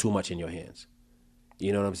ball too much in your hands.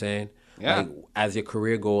 You know what I'm saying? Yeah. Like, as your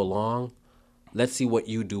career go along, let's see what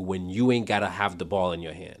you do when you ain't got to have the ball in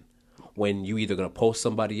your hand. When you either going to post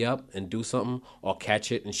somebody up and do something, or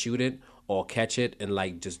catch it and shoot it, or catch it and,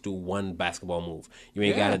 like, just do one basketball move. You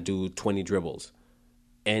ain't got to do 20 dribbles.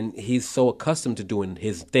 And he's so accustomed to doing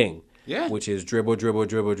his thing, which is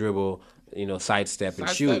dribble, sidestep and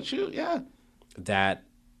shoot. That,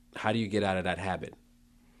 how do you get out of that habit?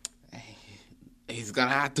 He's going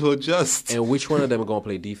to have to adjust. And which one of them are going to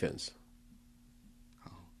play defense?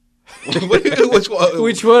 Which one?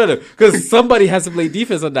 Which one of them? Because somebody has to play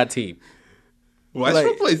defense on that team.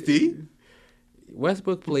 Westbrook plays D.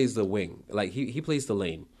 Westbrook plays the wing. Like, he plays the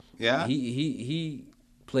lane. Yeah. He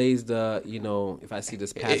plays the, if I see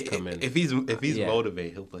this pass coming. If he's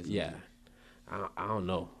motivated, he'll play. Yeah. I don't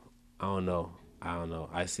know.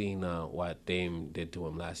 I seen what Dame did to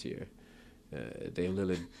him last year. Dame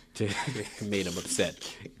Lillard made him upset.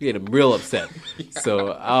 He made him real upset.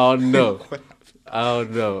 So I don't know.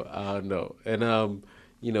 And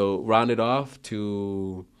round it off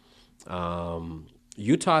to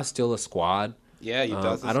Utah's still a squad. Yeah,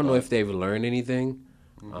 Utah's I don't know if they've learned anything.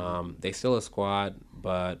 They still a squad,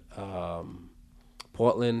 but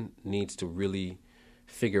Portland needs to really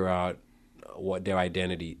figure out what their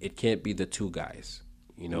identity. It can't be the two guys.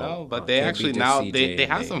 No, but they actually now they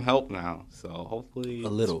have some help now, so hopefully a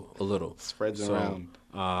little spreads around.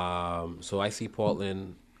 So I see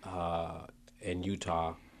Portland and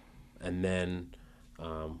Utah, and then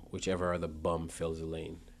whichever other bum fills the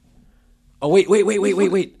lane. Oh wait! Wait!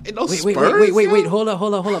 Hold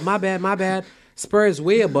up! My bad. Spurs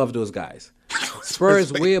way above those guys.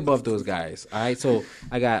 Spurs way above those guys. All right, so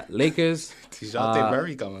I got Lakers. DeJounte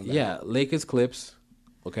Murray coming back. Yeah, Lakers, Clips.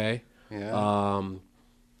 Okay. Yeah.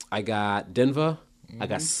 I got Denver. I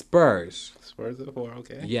got Spurs. Spurs at 4.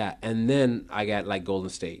 Okay. Yeah, and then I got like Golden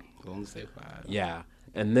State. Golden State 5. Yeah,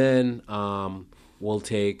 and then we'll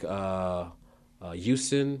take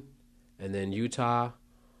Houston, and then Utah,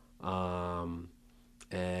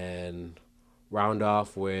 and round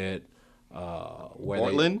off with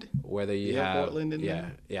Portland. Whether you have Portland in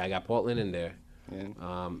there. Yeah, I got Portland in there.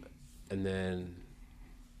 Yeah. And then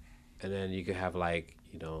you could have like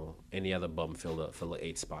any other bum fill the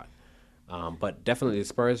 8th spot. But definitely the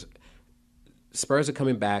Spurs are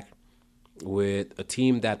coming back with a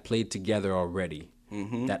team that played together already,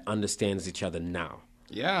 that understands each other now.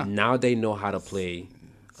 Yeah. Now they know how to play.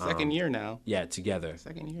 Second year now. Yeah, together.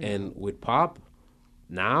 Second year. And with Pop,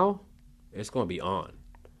 now it's going to be on.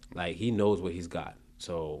 Like, he knows what he's got.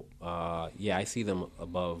 So, I see them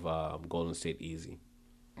above Golden State easy.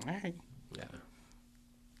 All right. Yeah.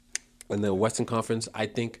 In the Western Conference, I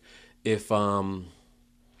think if the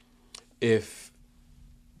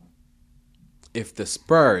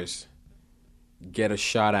Spurs get a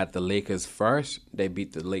shot at the Lakers first, they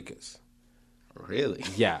beat the Lakers. Really?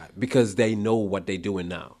 Yeah, because they know what they're doing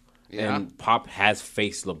now. Yeah. And Pop has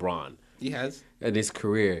faced LeBron. He has. In his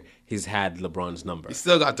career, he's had LeBron's number. You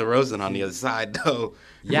still got DeRozan on the other side, though.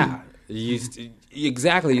 Yeah,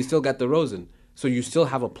 exactly. You still got DeRozan. So you still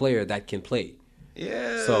have a player that can play.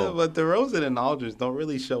 Yeah, but DeRozan and Aldridge don't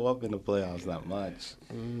really show up in the playoffs that much.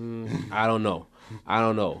 I don't know.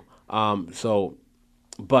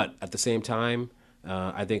 But at the same time,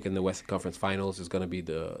 I think in the Western Conference Finals, it's going to be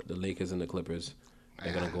the Lakers and the Clippers.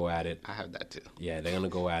 They're going to go at it. I have that too. Yeah, they're going to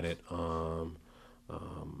go at it.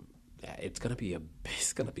 It's gonna be a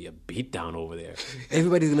beatdown over there.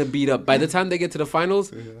 Everybody's gonna beat up. By the time they get to the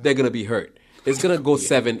finals, they're gonna be hurt. It's gonna go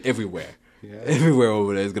 7 everywhere. Yeah. Everywhere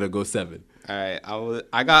over there is gonna go 7. All right,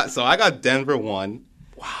 I got Denver 1.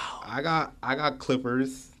 Wow. I got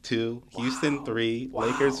Clippers 2, Houston 3, Wow.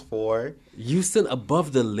 Lakers 4. Houston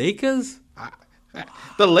above the Lakers?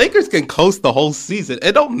 The Lakers can coast the whole season.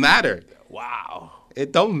 It don't matter. Wow.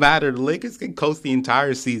 It don't matter. The Lakers can coast the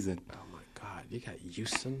entire season. You got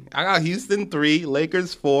Houston? I got Houston 3,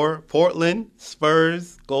 Lakers 4, Portland,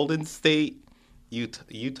 Spurs, Golden State, Utah.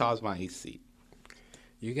 Utah's my 8th seed.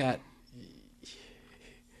 You got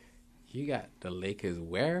the Lakers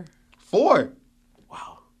where? 4.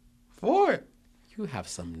 Wow. 4. You have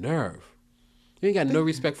some nerve. You ain't got no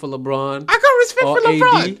respect for LeBron. I got respect for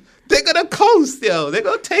LeBron. AD. They're going to coast, yo. They're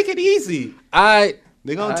going to take it easy. They're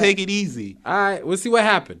going to take it easy. All right. We'll see what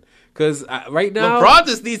happens. Because right now, LeBron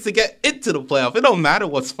just needs to get into the playoff. It don't matter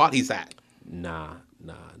what spot he's at. Nah.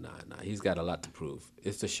 He's got a lot to prove.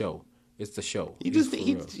 It's the show. He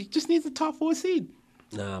just needs a top 4 seed.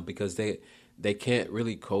 Nah, because they can't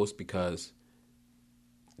really coast because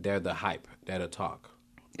they're the hype. They're the talk.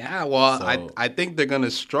 Yeah, well, So, I think they're gonna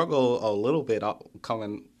struggle a little bit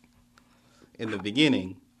coming in the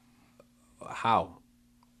beginning. How?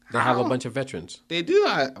 They have a bunch of veterans. They do,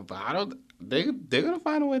 but I don't. They're gonna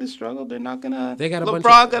find a way to struggle. They're not gonna. They got a LeBron bunch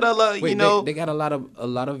of, gotta, wait, you know. They got a lot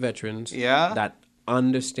of veterans. Yeah. That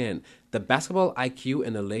understand the basketball IQ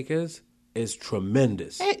in the Lakers is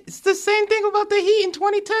tremendous. Hey, it's the same thing about the Heat in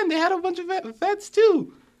 2010. They had a bunch of vets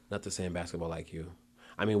too. Not the same basketball IQ.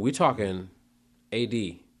 I mean, we're talking AD,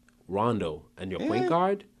 Rondo, and your point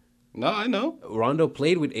guard. No, I know. Rondo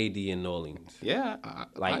played with AD in New Orleans. Yeah,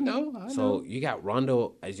 I know. So you got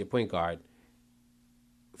Rondo as your point guard,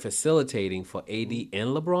 facilitating for AD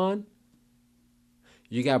and LeBron.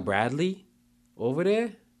 You got Bradley over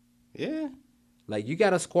there. Yeah. Like, you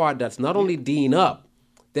got a squad that's not only D'ing up,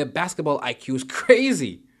 their basketball IQ is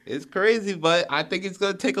crazy. It's crazy, but I think it's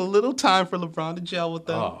going to take a little time for LeBron to gel with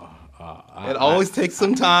them. It always takes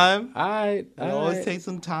some time. It always takes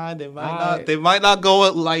some time. They might not go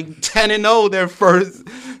at like 10-0 their first.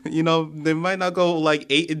 You know, they might not go like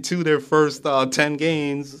 8-2 their first 10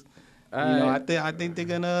 games. I think they're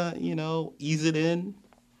gonna ease it in.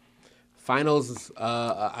 Finals.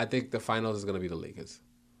 I think the finals is gonna be the Lakers.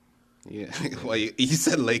 Yeah. Well, you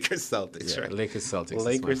said Lakers Celtics, right? Lakers Celtics.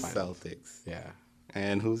 Lakers Celtics. Yeah.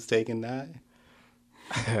 And who's taking that?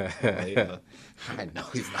 I know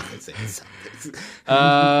he's not gonna say Celtics.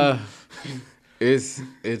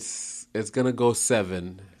 It's gonna go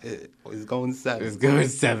 7. It's going 7. It's going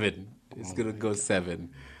 7. It's gonna go 7,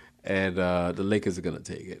 and the Lakers are gonna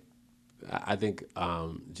take it. I think I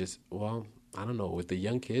don't know, with the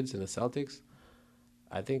young kids and the Celtics.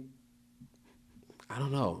 I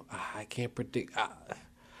don't know. I can't predict.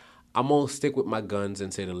 I'm gonna stick with my guns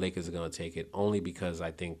and say the Lakers are gonna take it, only because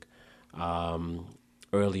I think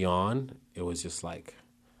early on it was just like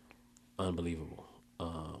unbelievable.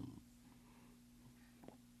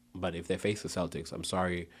 But if they face the Celtics, I'm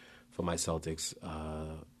sorry for my Celtics.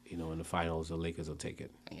 In the finals, the Lakers will take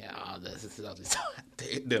it. Yeah, I think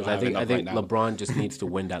LeBron just needs to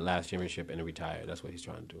win that last championship and retire. That's what he's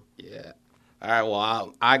trying to do. Yeah. All right,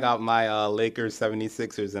 well, I got my Lakers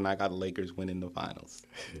 76ers, and I got the Lakers winning the finals.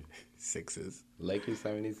 Sixers. Lakers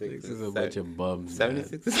 76ers. Sixers is a bunch of bums.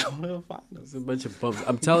 76ers going to the finals. It's a bunch of bums.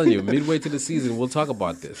 I'm telling you, midway to the season, we'll talk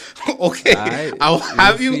about this. Okay. Right? I'll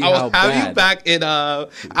have you back in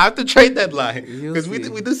after trade dedeadline, because we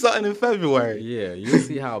did something in February. Yeah, you'll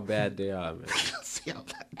see how bad they are, man. See how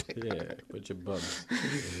bad they are. Yeah, bunch of bums.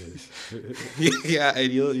 Yeah,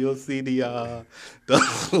 and you'll see the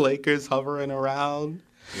Lakers hovering around.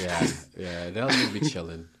 Yeah, they'll just be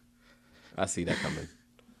chilling. I see that coming.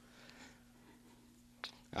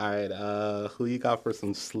 All right, who you got for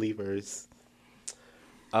some sleepers?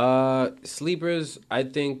 Sleepers, I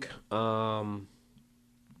think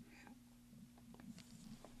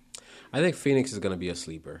Phoenix is going to be a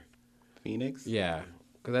sleeper. Phoenix? Yeah,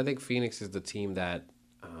 because I think Phoenix is the team that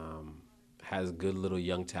has good little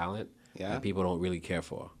young talent that people don't really care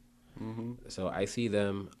for. Mm-hmm. So I see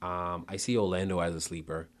them. I see Orlando as a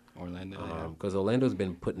sleeper. Because Orlando's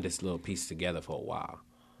been putting this little piece together for a while.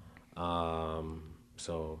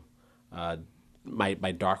 So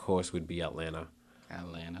my dark horse would be Atlanta.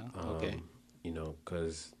 Okay.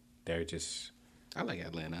 Because they're just. I like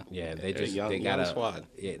Atlanta. Yeah, they got a squad.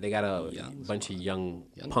 Yeah, they got a bunch of young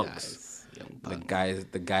punks.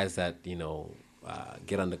 The guys that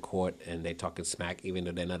get on the court and they talking smack, even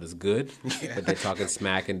though they're not as good, but they're talking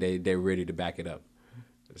smack and they're ready to back it up.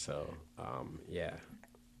 So yeah.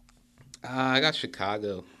 I got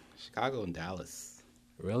Chicago and Dallas.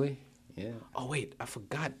 Really? Yeah. Oh wait, I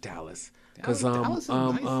forgot Dallas. Because Dallas is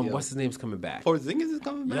nice, what's his name's coming back? Porzingis is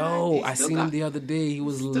coming back. Yo, I seen him the other day. He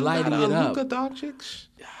was lighting it up. Luka Doncic.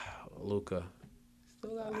 Luka.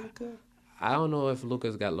 Still got Luka. I don't know if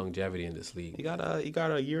Luka's got longevity in this league. You got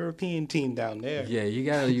a European team down there. Yeah, you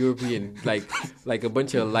got a European like a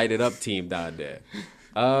bunch of lighted up team down there.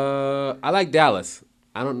 I like Dallas.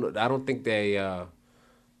 I don't know. I don't think they. I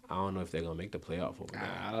don't know if they're gonna make the playoff over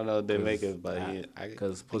there. I don't know if they make it, but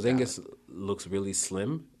because Porzingis looks really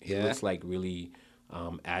slim. He looks like really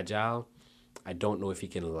agile. I don't know if he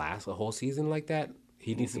can last a whole season like that.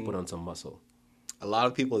 He needs to put on some muscle. A lot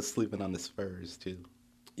of people are sleeping on the Spurs too.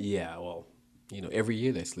 Yeah, well, every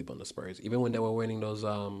year they sleep on the Spurs, even when they were winning those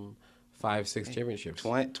 5-6 championships.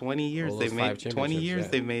 20 years they made. 20 years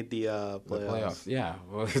they made the playoffs. Yeah,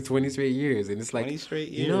 well, 20 straight years, and it's like 20 straight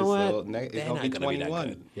years. You know what? So it's gonna be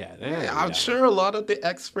 21. Yeah, I'm sure a lot of the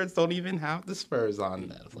experts don't even have the Spurs on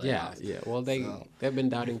that playoffs. Yeah. Well, they've been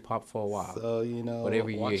doubting Pop for a while. So but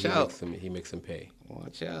every year he makes them pay.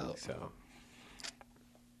 Watch out. So.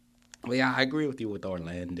 Well, yeah, I agree with you with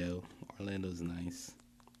Orlando. Orlando's nice.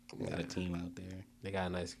 They got a team out there. They got a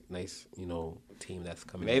nice, team that's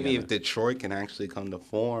coming. Maybe together. if Detroit can actually come to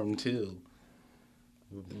form too.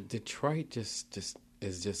 Detroit just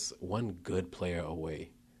is just one good player away.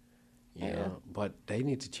 You know, but they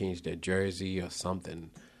need to change their jersey or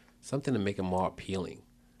something to make them more appealing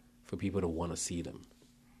for people to want to see them.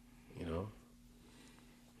 You know.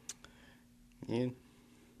 Yeah.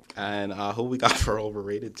 And who we got for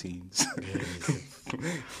overrated teams?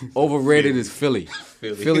 Overrated is Philly.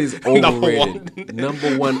 Philly's overrated.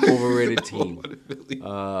 Number one overrated team.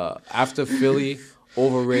 After Philly,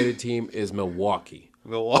 overrated team is Milwaukee.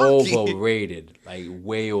 Overrated, like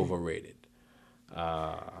way overrated.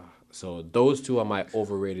 So those two are my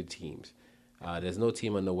overrated teams. There's no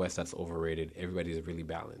team in the West that's overrated. Everybody's really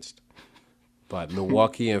balanced. But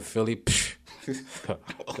Milwaukee and Philly,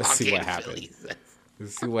 let's see what happens.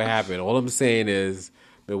 Let's see what happened. All I'm saying is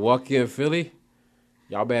Milwaukee and Philly,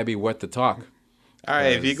 y'all better be worth the talk. All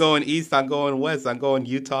right, if you're going East, I'm going West. I'm going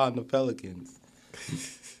Utah and the Pelicans.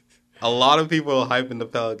 A lot of people are hyping the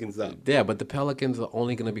Pelicans up. Yeah, but the Pelicans are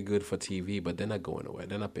only going to be good for TV, but they're not going nowhere.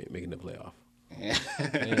 They're not making the playoff.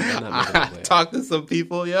 I talked to some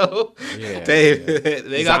people, yo. Yeah,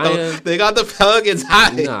 they got the Pelicans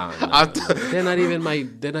high. Nah. They're not even my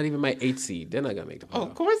 8th seed. They're not gonna make the playoff. Oh,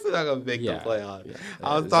 of course they're not gonna make the playoff. Yeah.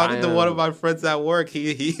 I was talking to one of my friends at work.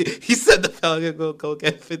 He said the Pelicans will go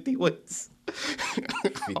get 50 wins.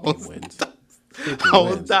 50 wins. I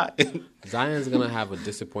was dying. Zion's gonna have a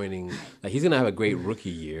disappointing. Like he's gonna have a great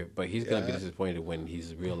rookie year, but he's gonna be disappointed when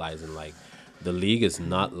he's realizing like. The league is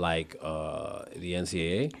not like the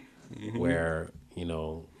NCAA, where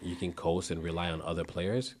you can coast and rely on other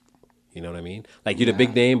players. You know what I mean? Like you're the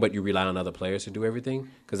big name, but you rely on other players to do everything.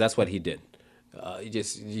 Because that's what he did.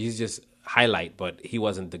 He's just highlight, but he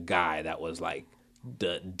wasn't the guy that was like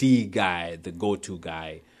the guy, the go-to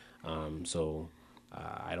guy.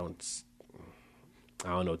 I don't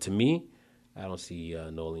know. To me, I don't see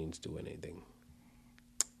New Orleans doing anything.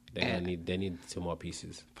 They need some more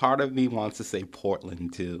pieces. Part of me wants to say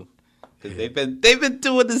Portland too, because they've been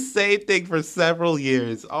doing the same thing for several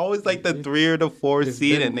years. Always like the 3 or the 4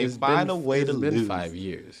 seed, and they find a way to lose. It's been 5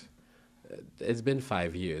 years. It's been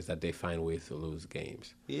 5 years that they find ways to lose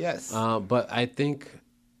games. Yes, but I think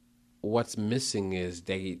what's missing is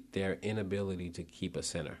their inability to keep a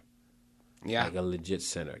center. Yeah, like a legit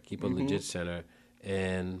center. Keep a legit center,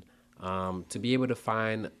 and to be able to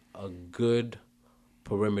find a good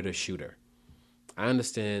perimeter shooter. I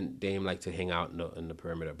understand Dame like to hang out in the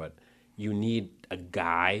perimeter, but you need a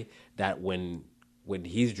guy that when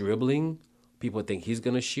he's dribbling, people think he's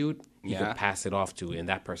gonna shoot. You can pass it off to, and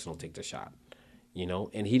that person will take the shot.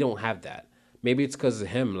 And he don't have that. Maybe it's because of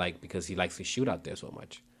him, like because he likes to shoot out there so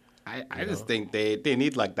much. I just think they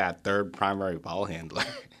need like that third primary ball handler.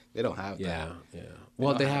 They don't have that. Yeah.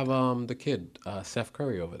 Well, they have the kid Seth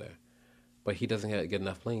Curry over there, but he doesn't get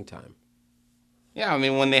enough playing time. Yeah, I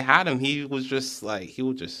mean, when they had him, he would just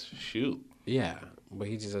shoot. Yeah, but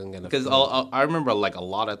he just doesn't get enough. Because I remember, like, a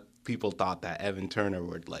lot of people thought that Evan Turner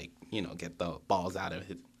would, like, get the balls out of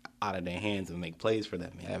their hands and make plays for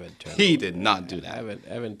them. Evan Turner, he did not do that.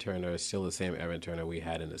 Evan Turner is still the same Evan Turner we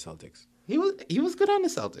had in the Celtics. He was good on the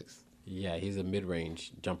Celtics. Yeah, he's a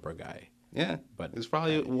mid-range jumper guy. Yeah, but it was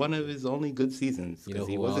probably one of his only good seasons because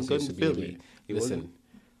he wasn't good in Philly.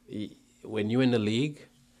 When you're in the league.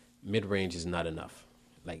 Mid-range is not enough.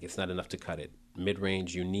 Like, it's not enough to cut it.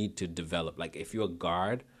 Mid-range, you need to develop. Like, if you're a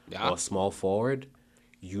guard or a small forward,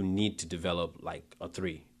 you need to develop, like, a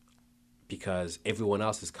 3. Because everyone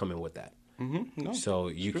else is coming with that. No, so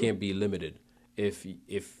you can't be limited. If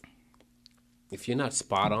you're not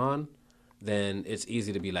spot on, then it's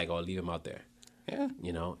easy to be like, oh, leave him out there. Yeah.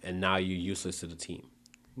 And now you're useless to the team.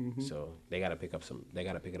 So they got to pick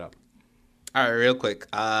it up. All right, real quick.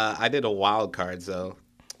 I did a wild card, so...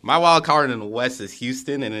 My wild card in the West is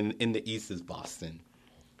Houston, and in the East is Boston.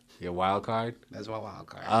 Your wild card? That's my wild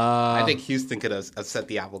card. I think Houston could have set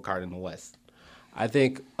the apple card in the West. I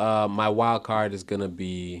think my wild card is going to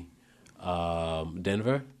be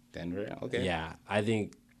Denver. Denver, okay. Yeah, I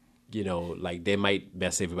think, like they might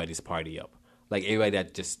mess everybody's party up. Like everybody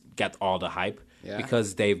that just got all the hype. Yeah.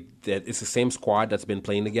 Because it's the same squad that's been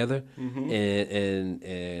playing together.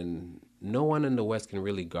 And no one in the West can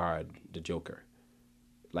really guard the Joker.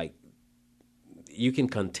 Like, you can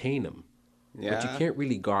contain him, but you can't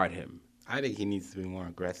really guard him. I think he needs to be more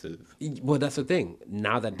aggressive. Well, that's the thing.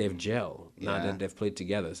 Now that they've gelled, now that they've played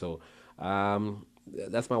together. So,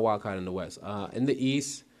 that's my wild card in the West. In the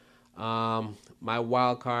East, my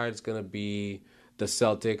wild card is going to be the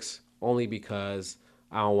Celtics, only because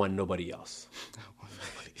I don't want nobody else.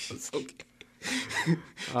 It's okay. I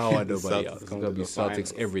don't want nobody Celtics else. It's going gonna to be the Celtics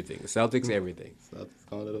finals. everything. Celtics everything. Celtics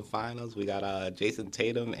going to the finals. We got Jason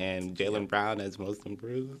Tatum and Jaylen Brown as most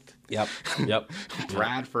improved. Yep. Yep.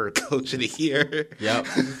 Bradford Coach of the Year. Yep.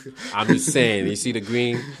 I'm just saying. You see the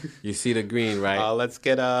green? You see the green, right? Let's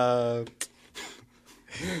get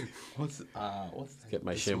what's Get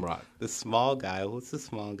my Shamrock. the small guy? What's the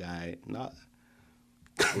small guy? Not.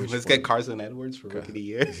 Which Let's one? get Carson Edwards for Rookie of the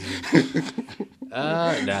Year.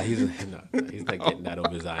 Nah, he's not getting that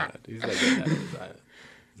over Zion. He's not getting that over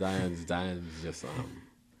Zion. Zion's just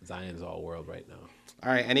Zion's all world right now.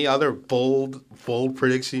 All right. Any other bold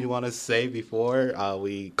prediction you want to say before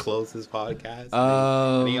we close this podcast?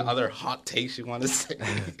 Any other hot takes you want to say?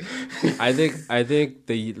 I think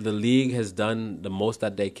the league has done the most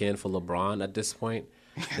that they can for LeBron at this point.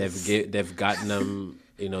 Yes. They've gotten him,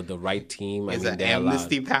 the right team. It's an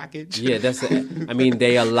amnesty package. Yeah,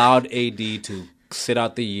 they allowed AD to sit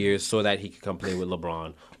out the years so that he could come play with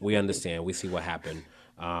LeBron. We understand. We see what happened.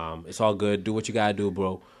 It's all good. Do what you gotta do,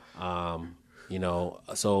 bro.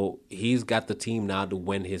 So he's got the team now to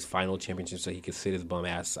win his final championship, so he can sit his bum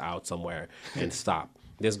ass out somewhere and stop.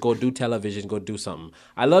 Just go do television. Go do something.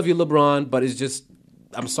 I love you, LeBron, but it's just,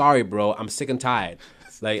 I'm sorry, bro. I'm sick and tired.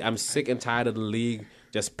 Like, I'm sick and tired of the league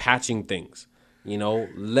just patching things.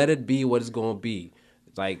 Let it be what it's gonna be.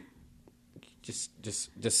 Like, just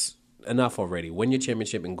enough already. Win your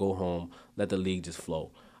championship and go home. Let the league just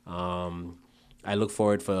flow. I look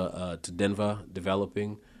forward to Denver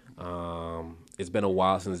developing. It's been a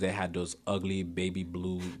while since they had those ugly baby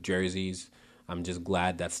blue jerseys. I'm just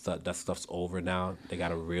glad that stuff's over now. They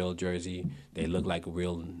got a real jersey. They look like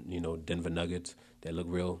real, Denver Nuggets. They look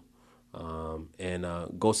real. And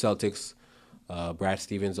go Celtics. Brad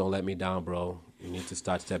Stevens, don't let me down, bro. You need to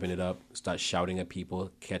start stepping it up. Start shouting at people.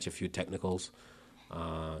 Catch a few technicals.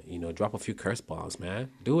 Drop a few curse bombs, man.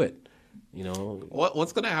 Do it.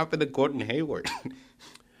 What's gonna happen to Gordon Hayward?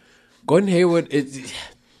 Gordon Hayward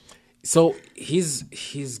so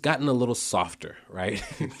he's gotten a little softer, right?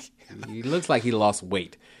 He looks like he lost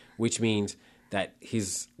weight, which means that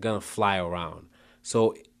he's gonna fly around.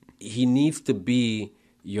 So he needs to be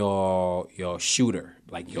your shooter,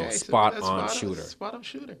 like your spot on shooter. Spot on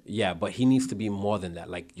shooter. Yeah, but he needs to be more than that,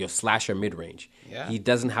 like your slasher mid range. Yeah. He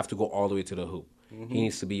doesn't have to go all the way to the hoop. Mm-hmm. He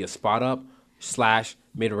needs to be a spot up, slash,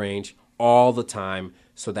 mid range all the time,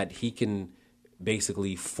 so that he can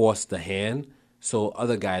basically force the hand so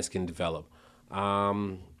other guys can develop.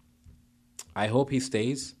 I hope he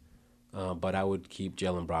stays, but I would keep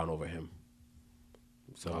Jaylen Brown over him.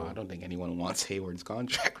 So I don't think anyone wants Hayward's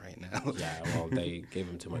contract right now. Yeah, well, they gave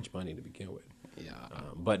him too much money to begin with. Yeah,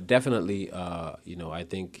 but definitely, I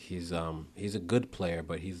think he's a good player,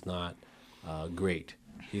 but he's not great.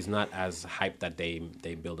 He's not as hyped that they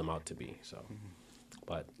build him out to be. So,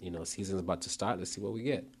 but season's about to start. Let's see what we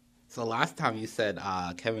get. So last time you said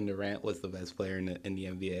Kevin Durant was the best player in the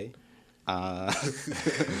NBA.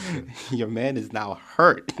 Your man is now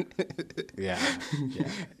hurt. Yeah.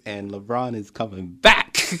 And LeBron is coming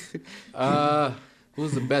back.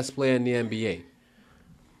 Who's the best player in the NBA?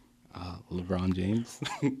 LeBron James.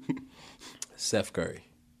 Steph Curry.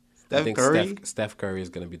 Steph Curry? Steph Curry is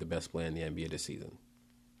going to be the best player in the NBA this season.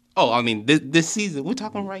 Oh, I mean, this season. We're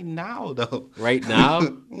talking right now, though. Right now?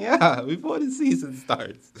 Yeah, before the season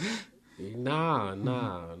starts. Nah.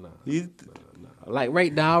 Like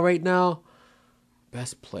right now,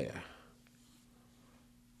 best player.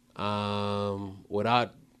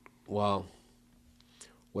 Without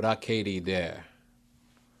KD there,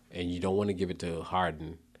 and you don't want to give it to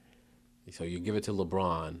Harden, so you give it to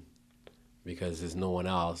LeBron because there's no one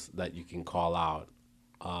else that you can call out.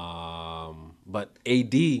 But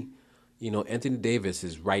AD, Anthony Davis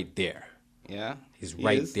is right there. Yeah, he's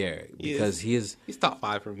right there because he's top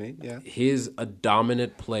 5 for me. Yeah, he's a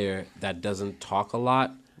dominant player that doesn't talk a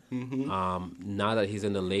lot. Mm-hmm. Now that he's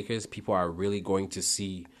in the Lakers, people are really going to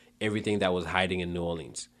see everything that was hiding in New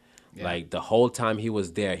Orleans. Yeah. Like the whole time he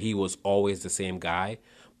was there, he was always the same guy,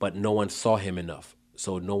 but no one saw him enough,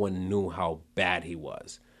 so no one knew how bad he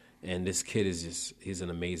was. And this kid he's an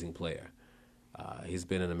amazing player. He's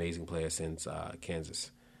been an amazing player since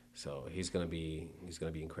Kansas, so he's gonna be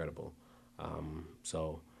incredible.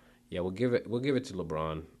 We'll give it to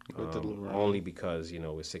LeBron, only because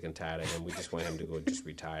we're sick and tired of him. We just want him to go just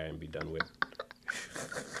retire and be done with.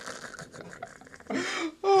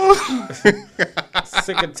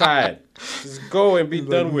 Sick and tired. Just go and be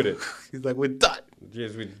done with it. He's like, we're done.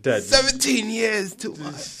 Yes, we're done. 17 years too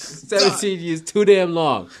much. 17 years too damn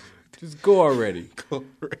long. Just go already.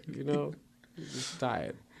 Just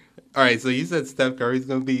tired. All right, so you said Steph Curry's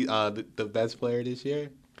going to be the best player this year?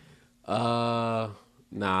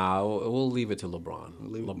 Nah, we'll leave it to LeBron.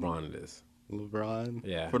 LeBron it is. LeBron?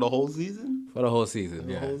 Yeah. For the whole season? For the whole season,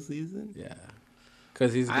 The whole season? Yeah.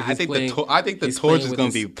 Because he's I think playing, the he's torch playing is with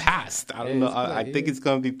going to his- be passed. I don't Yeah, know. he's I playing, think yeah. it's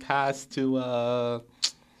going to be passed to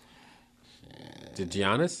to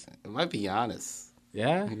Giannis. it might be Giannis.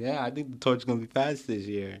 Yeah? Yeah, I think the torch is going to be passed this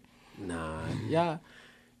year. Nah. Yeah.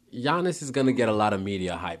 Giannis is going to get a lot of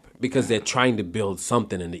media hype because they're trying to build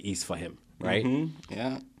something in the East for him, right?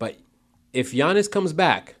 Yeah. But if Giannis comes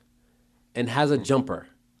back and has a jumper,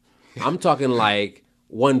 I'm talking like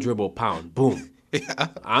one dribble pound, boom.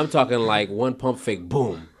 I'm talking like one pump fake,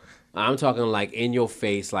 boom. I'm talking like in your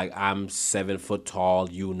face, like I'm 7 foot tall.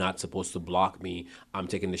 You not supposed to block me. I'm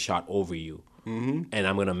taking the shot over you, and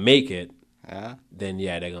I'm gonna make it. Yeah. Then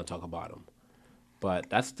yeah, they're gonna talk about him. But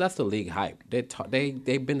that's the league hype. They've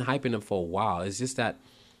been hyping him for a while. It's just that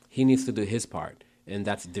he needs to do his part, and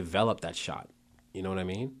that's develop that shot. You know what I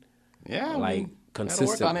mean? Yeah. Like gotta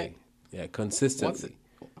work on it. consistently. Yeah, consistently.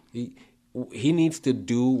 He needs to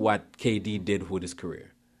do what KD did with his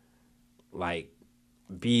career. Like,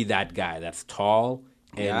 be that guy that's tall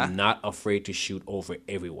and Yeah. not afraid to shoot over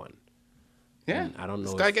everyone. Yeah. And I don't know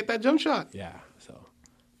This if- guy get that jump shot. Yeah, so.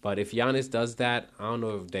 But if Giannis does that, I don't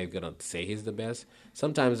know if they're going to say he's the best.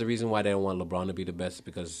 Sometimes the reason why they don't want LeBron to be the best is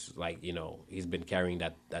because, like, you know, he's been carrying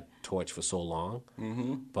that torch for so long.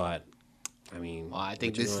 Mm-hmm. But, I mean, Well, I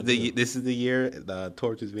think what you this is gonna do? this is the year the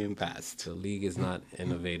torch is being passed. The league is not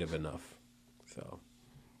innovative enough. So,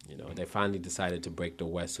 you know, they finally decided to break the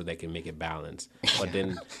West so they can make it balanced. But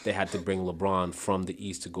then they had to bring LeBron from the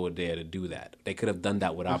East to go there to do that. They could have done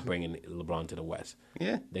that without bringing LeBron to the West.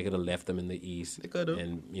 Yeah. They could have left them in the East They could've.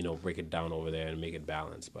 and, you know, break it down over there and make it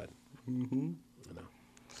balanced. But, you know.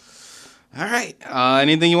 All right.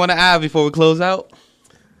 Anything you want to add before we close out?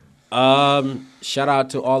 Shout out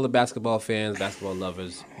to all the basketball fans, basketball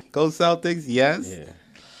lovers. Go Celtics. Yes.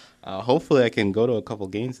 Yeah. Hopefully, I can go to a couple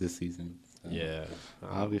games this season. Yeah.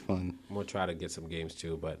 That'll be fun. We'll try to get some games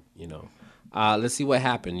too, but you know, let's see what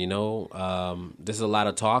happened. You know, there's a lot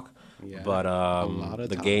of talk, Yeah, but lot of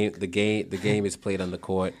the talk. game is played on the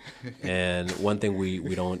court, and one thing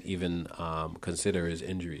we don't even consider is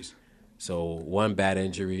injuries. So one bad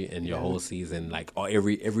injury in your whole season, like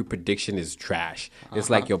every prediction is trash.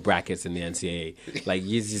 It's like your brackets in the NCAA. Like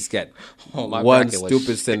you just get My one bracket was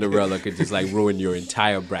stupid Cinderella could just like ruin your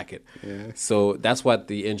entire bracket. Yeah. So that's what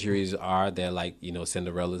the injuries are. They're like, you know,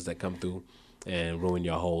 Cinderellas that come through and ruin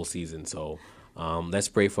your whole season. So let's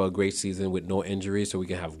pray for a great season with no injuries so we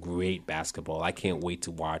can have great basketball. I can't wait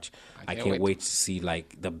to watch. I can't wait to see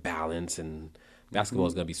like the balance, and basketball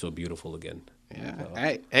is going to be so beautiful again. Yeah.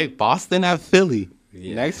 So, Hey, Boston at Philly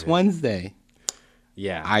Yeah, next yeah. Wednesday.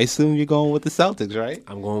 yeah. I assume you're going with the Celtics, right?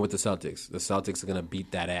 I'm going with the Celtics. The Celtics are going to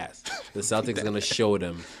beat that ass. The Celtics are going to show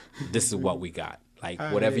them this is what we got. Like,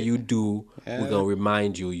 whatever you do, we're going to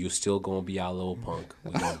remind you you're still going to be our little punk.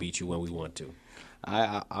 We're going to beat you when we want to.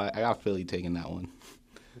 I got Philly taking that one.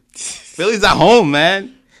 Philly's at home,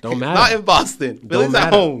 man. Don't matter. Not in Boston. Philly's Don't matter.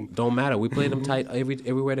 at home. Don't matter. We play them tight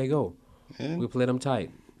everywhere they go. Yeah. We play them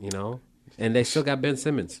tight, you know? And they still got Ben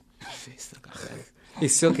Simmons. He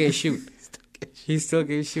still can't shoot. He still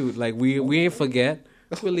can't shoot. Like, we ain't forget.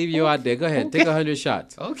 We'll leave you out there. Go ahead. Take 100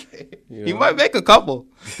 shots. Okay. You He know? might make a couple.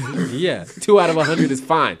 Yeah. 2 out of 100 is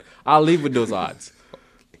fine. I'll leave with those odds.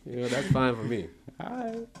 You know, that's fine for me.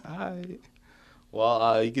 All right.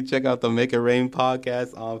 Well, you can check out the Make It Rain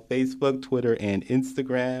podcast on Facebook, Twitter, and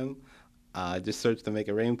Instagram. Just search the Make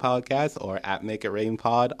It Rain podcast or at Make It Rain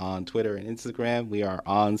Pod on Twitter and Instagram. We are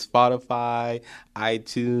on Spotify,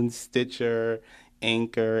 iTunes, Stitcher,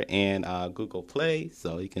 Anchor, and Google Play.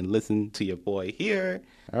 So you can listen to your boy here.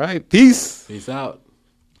 All right. Peace. Peace out.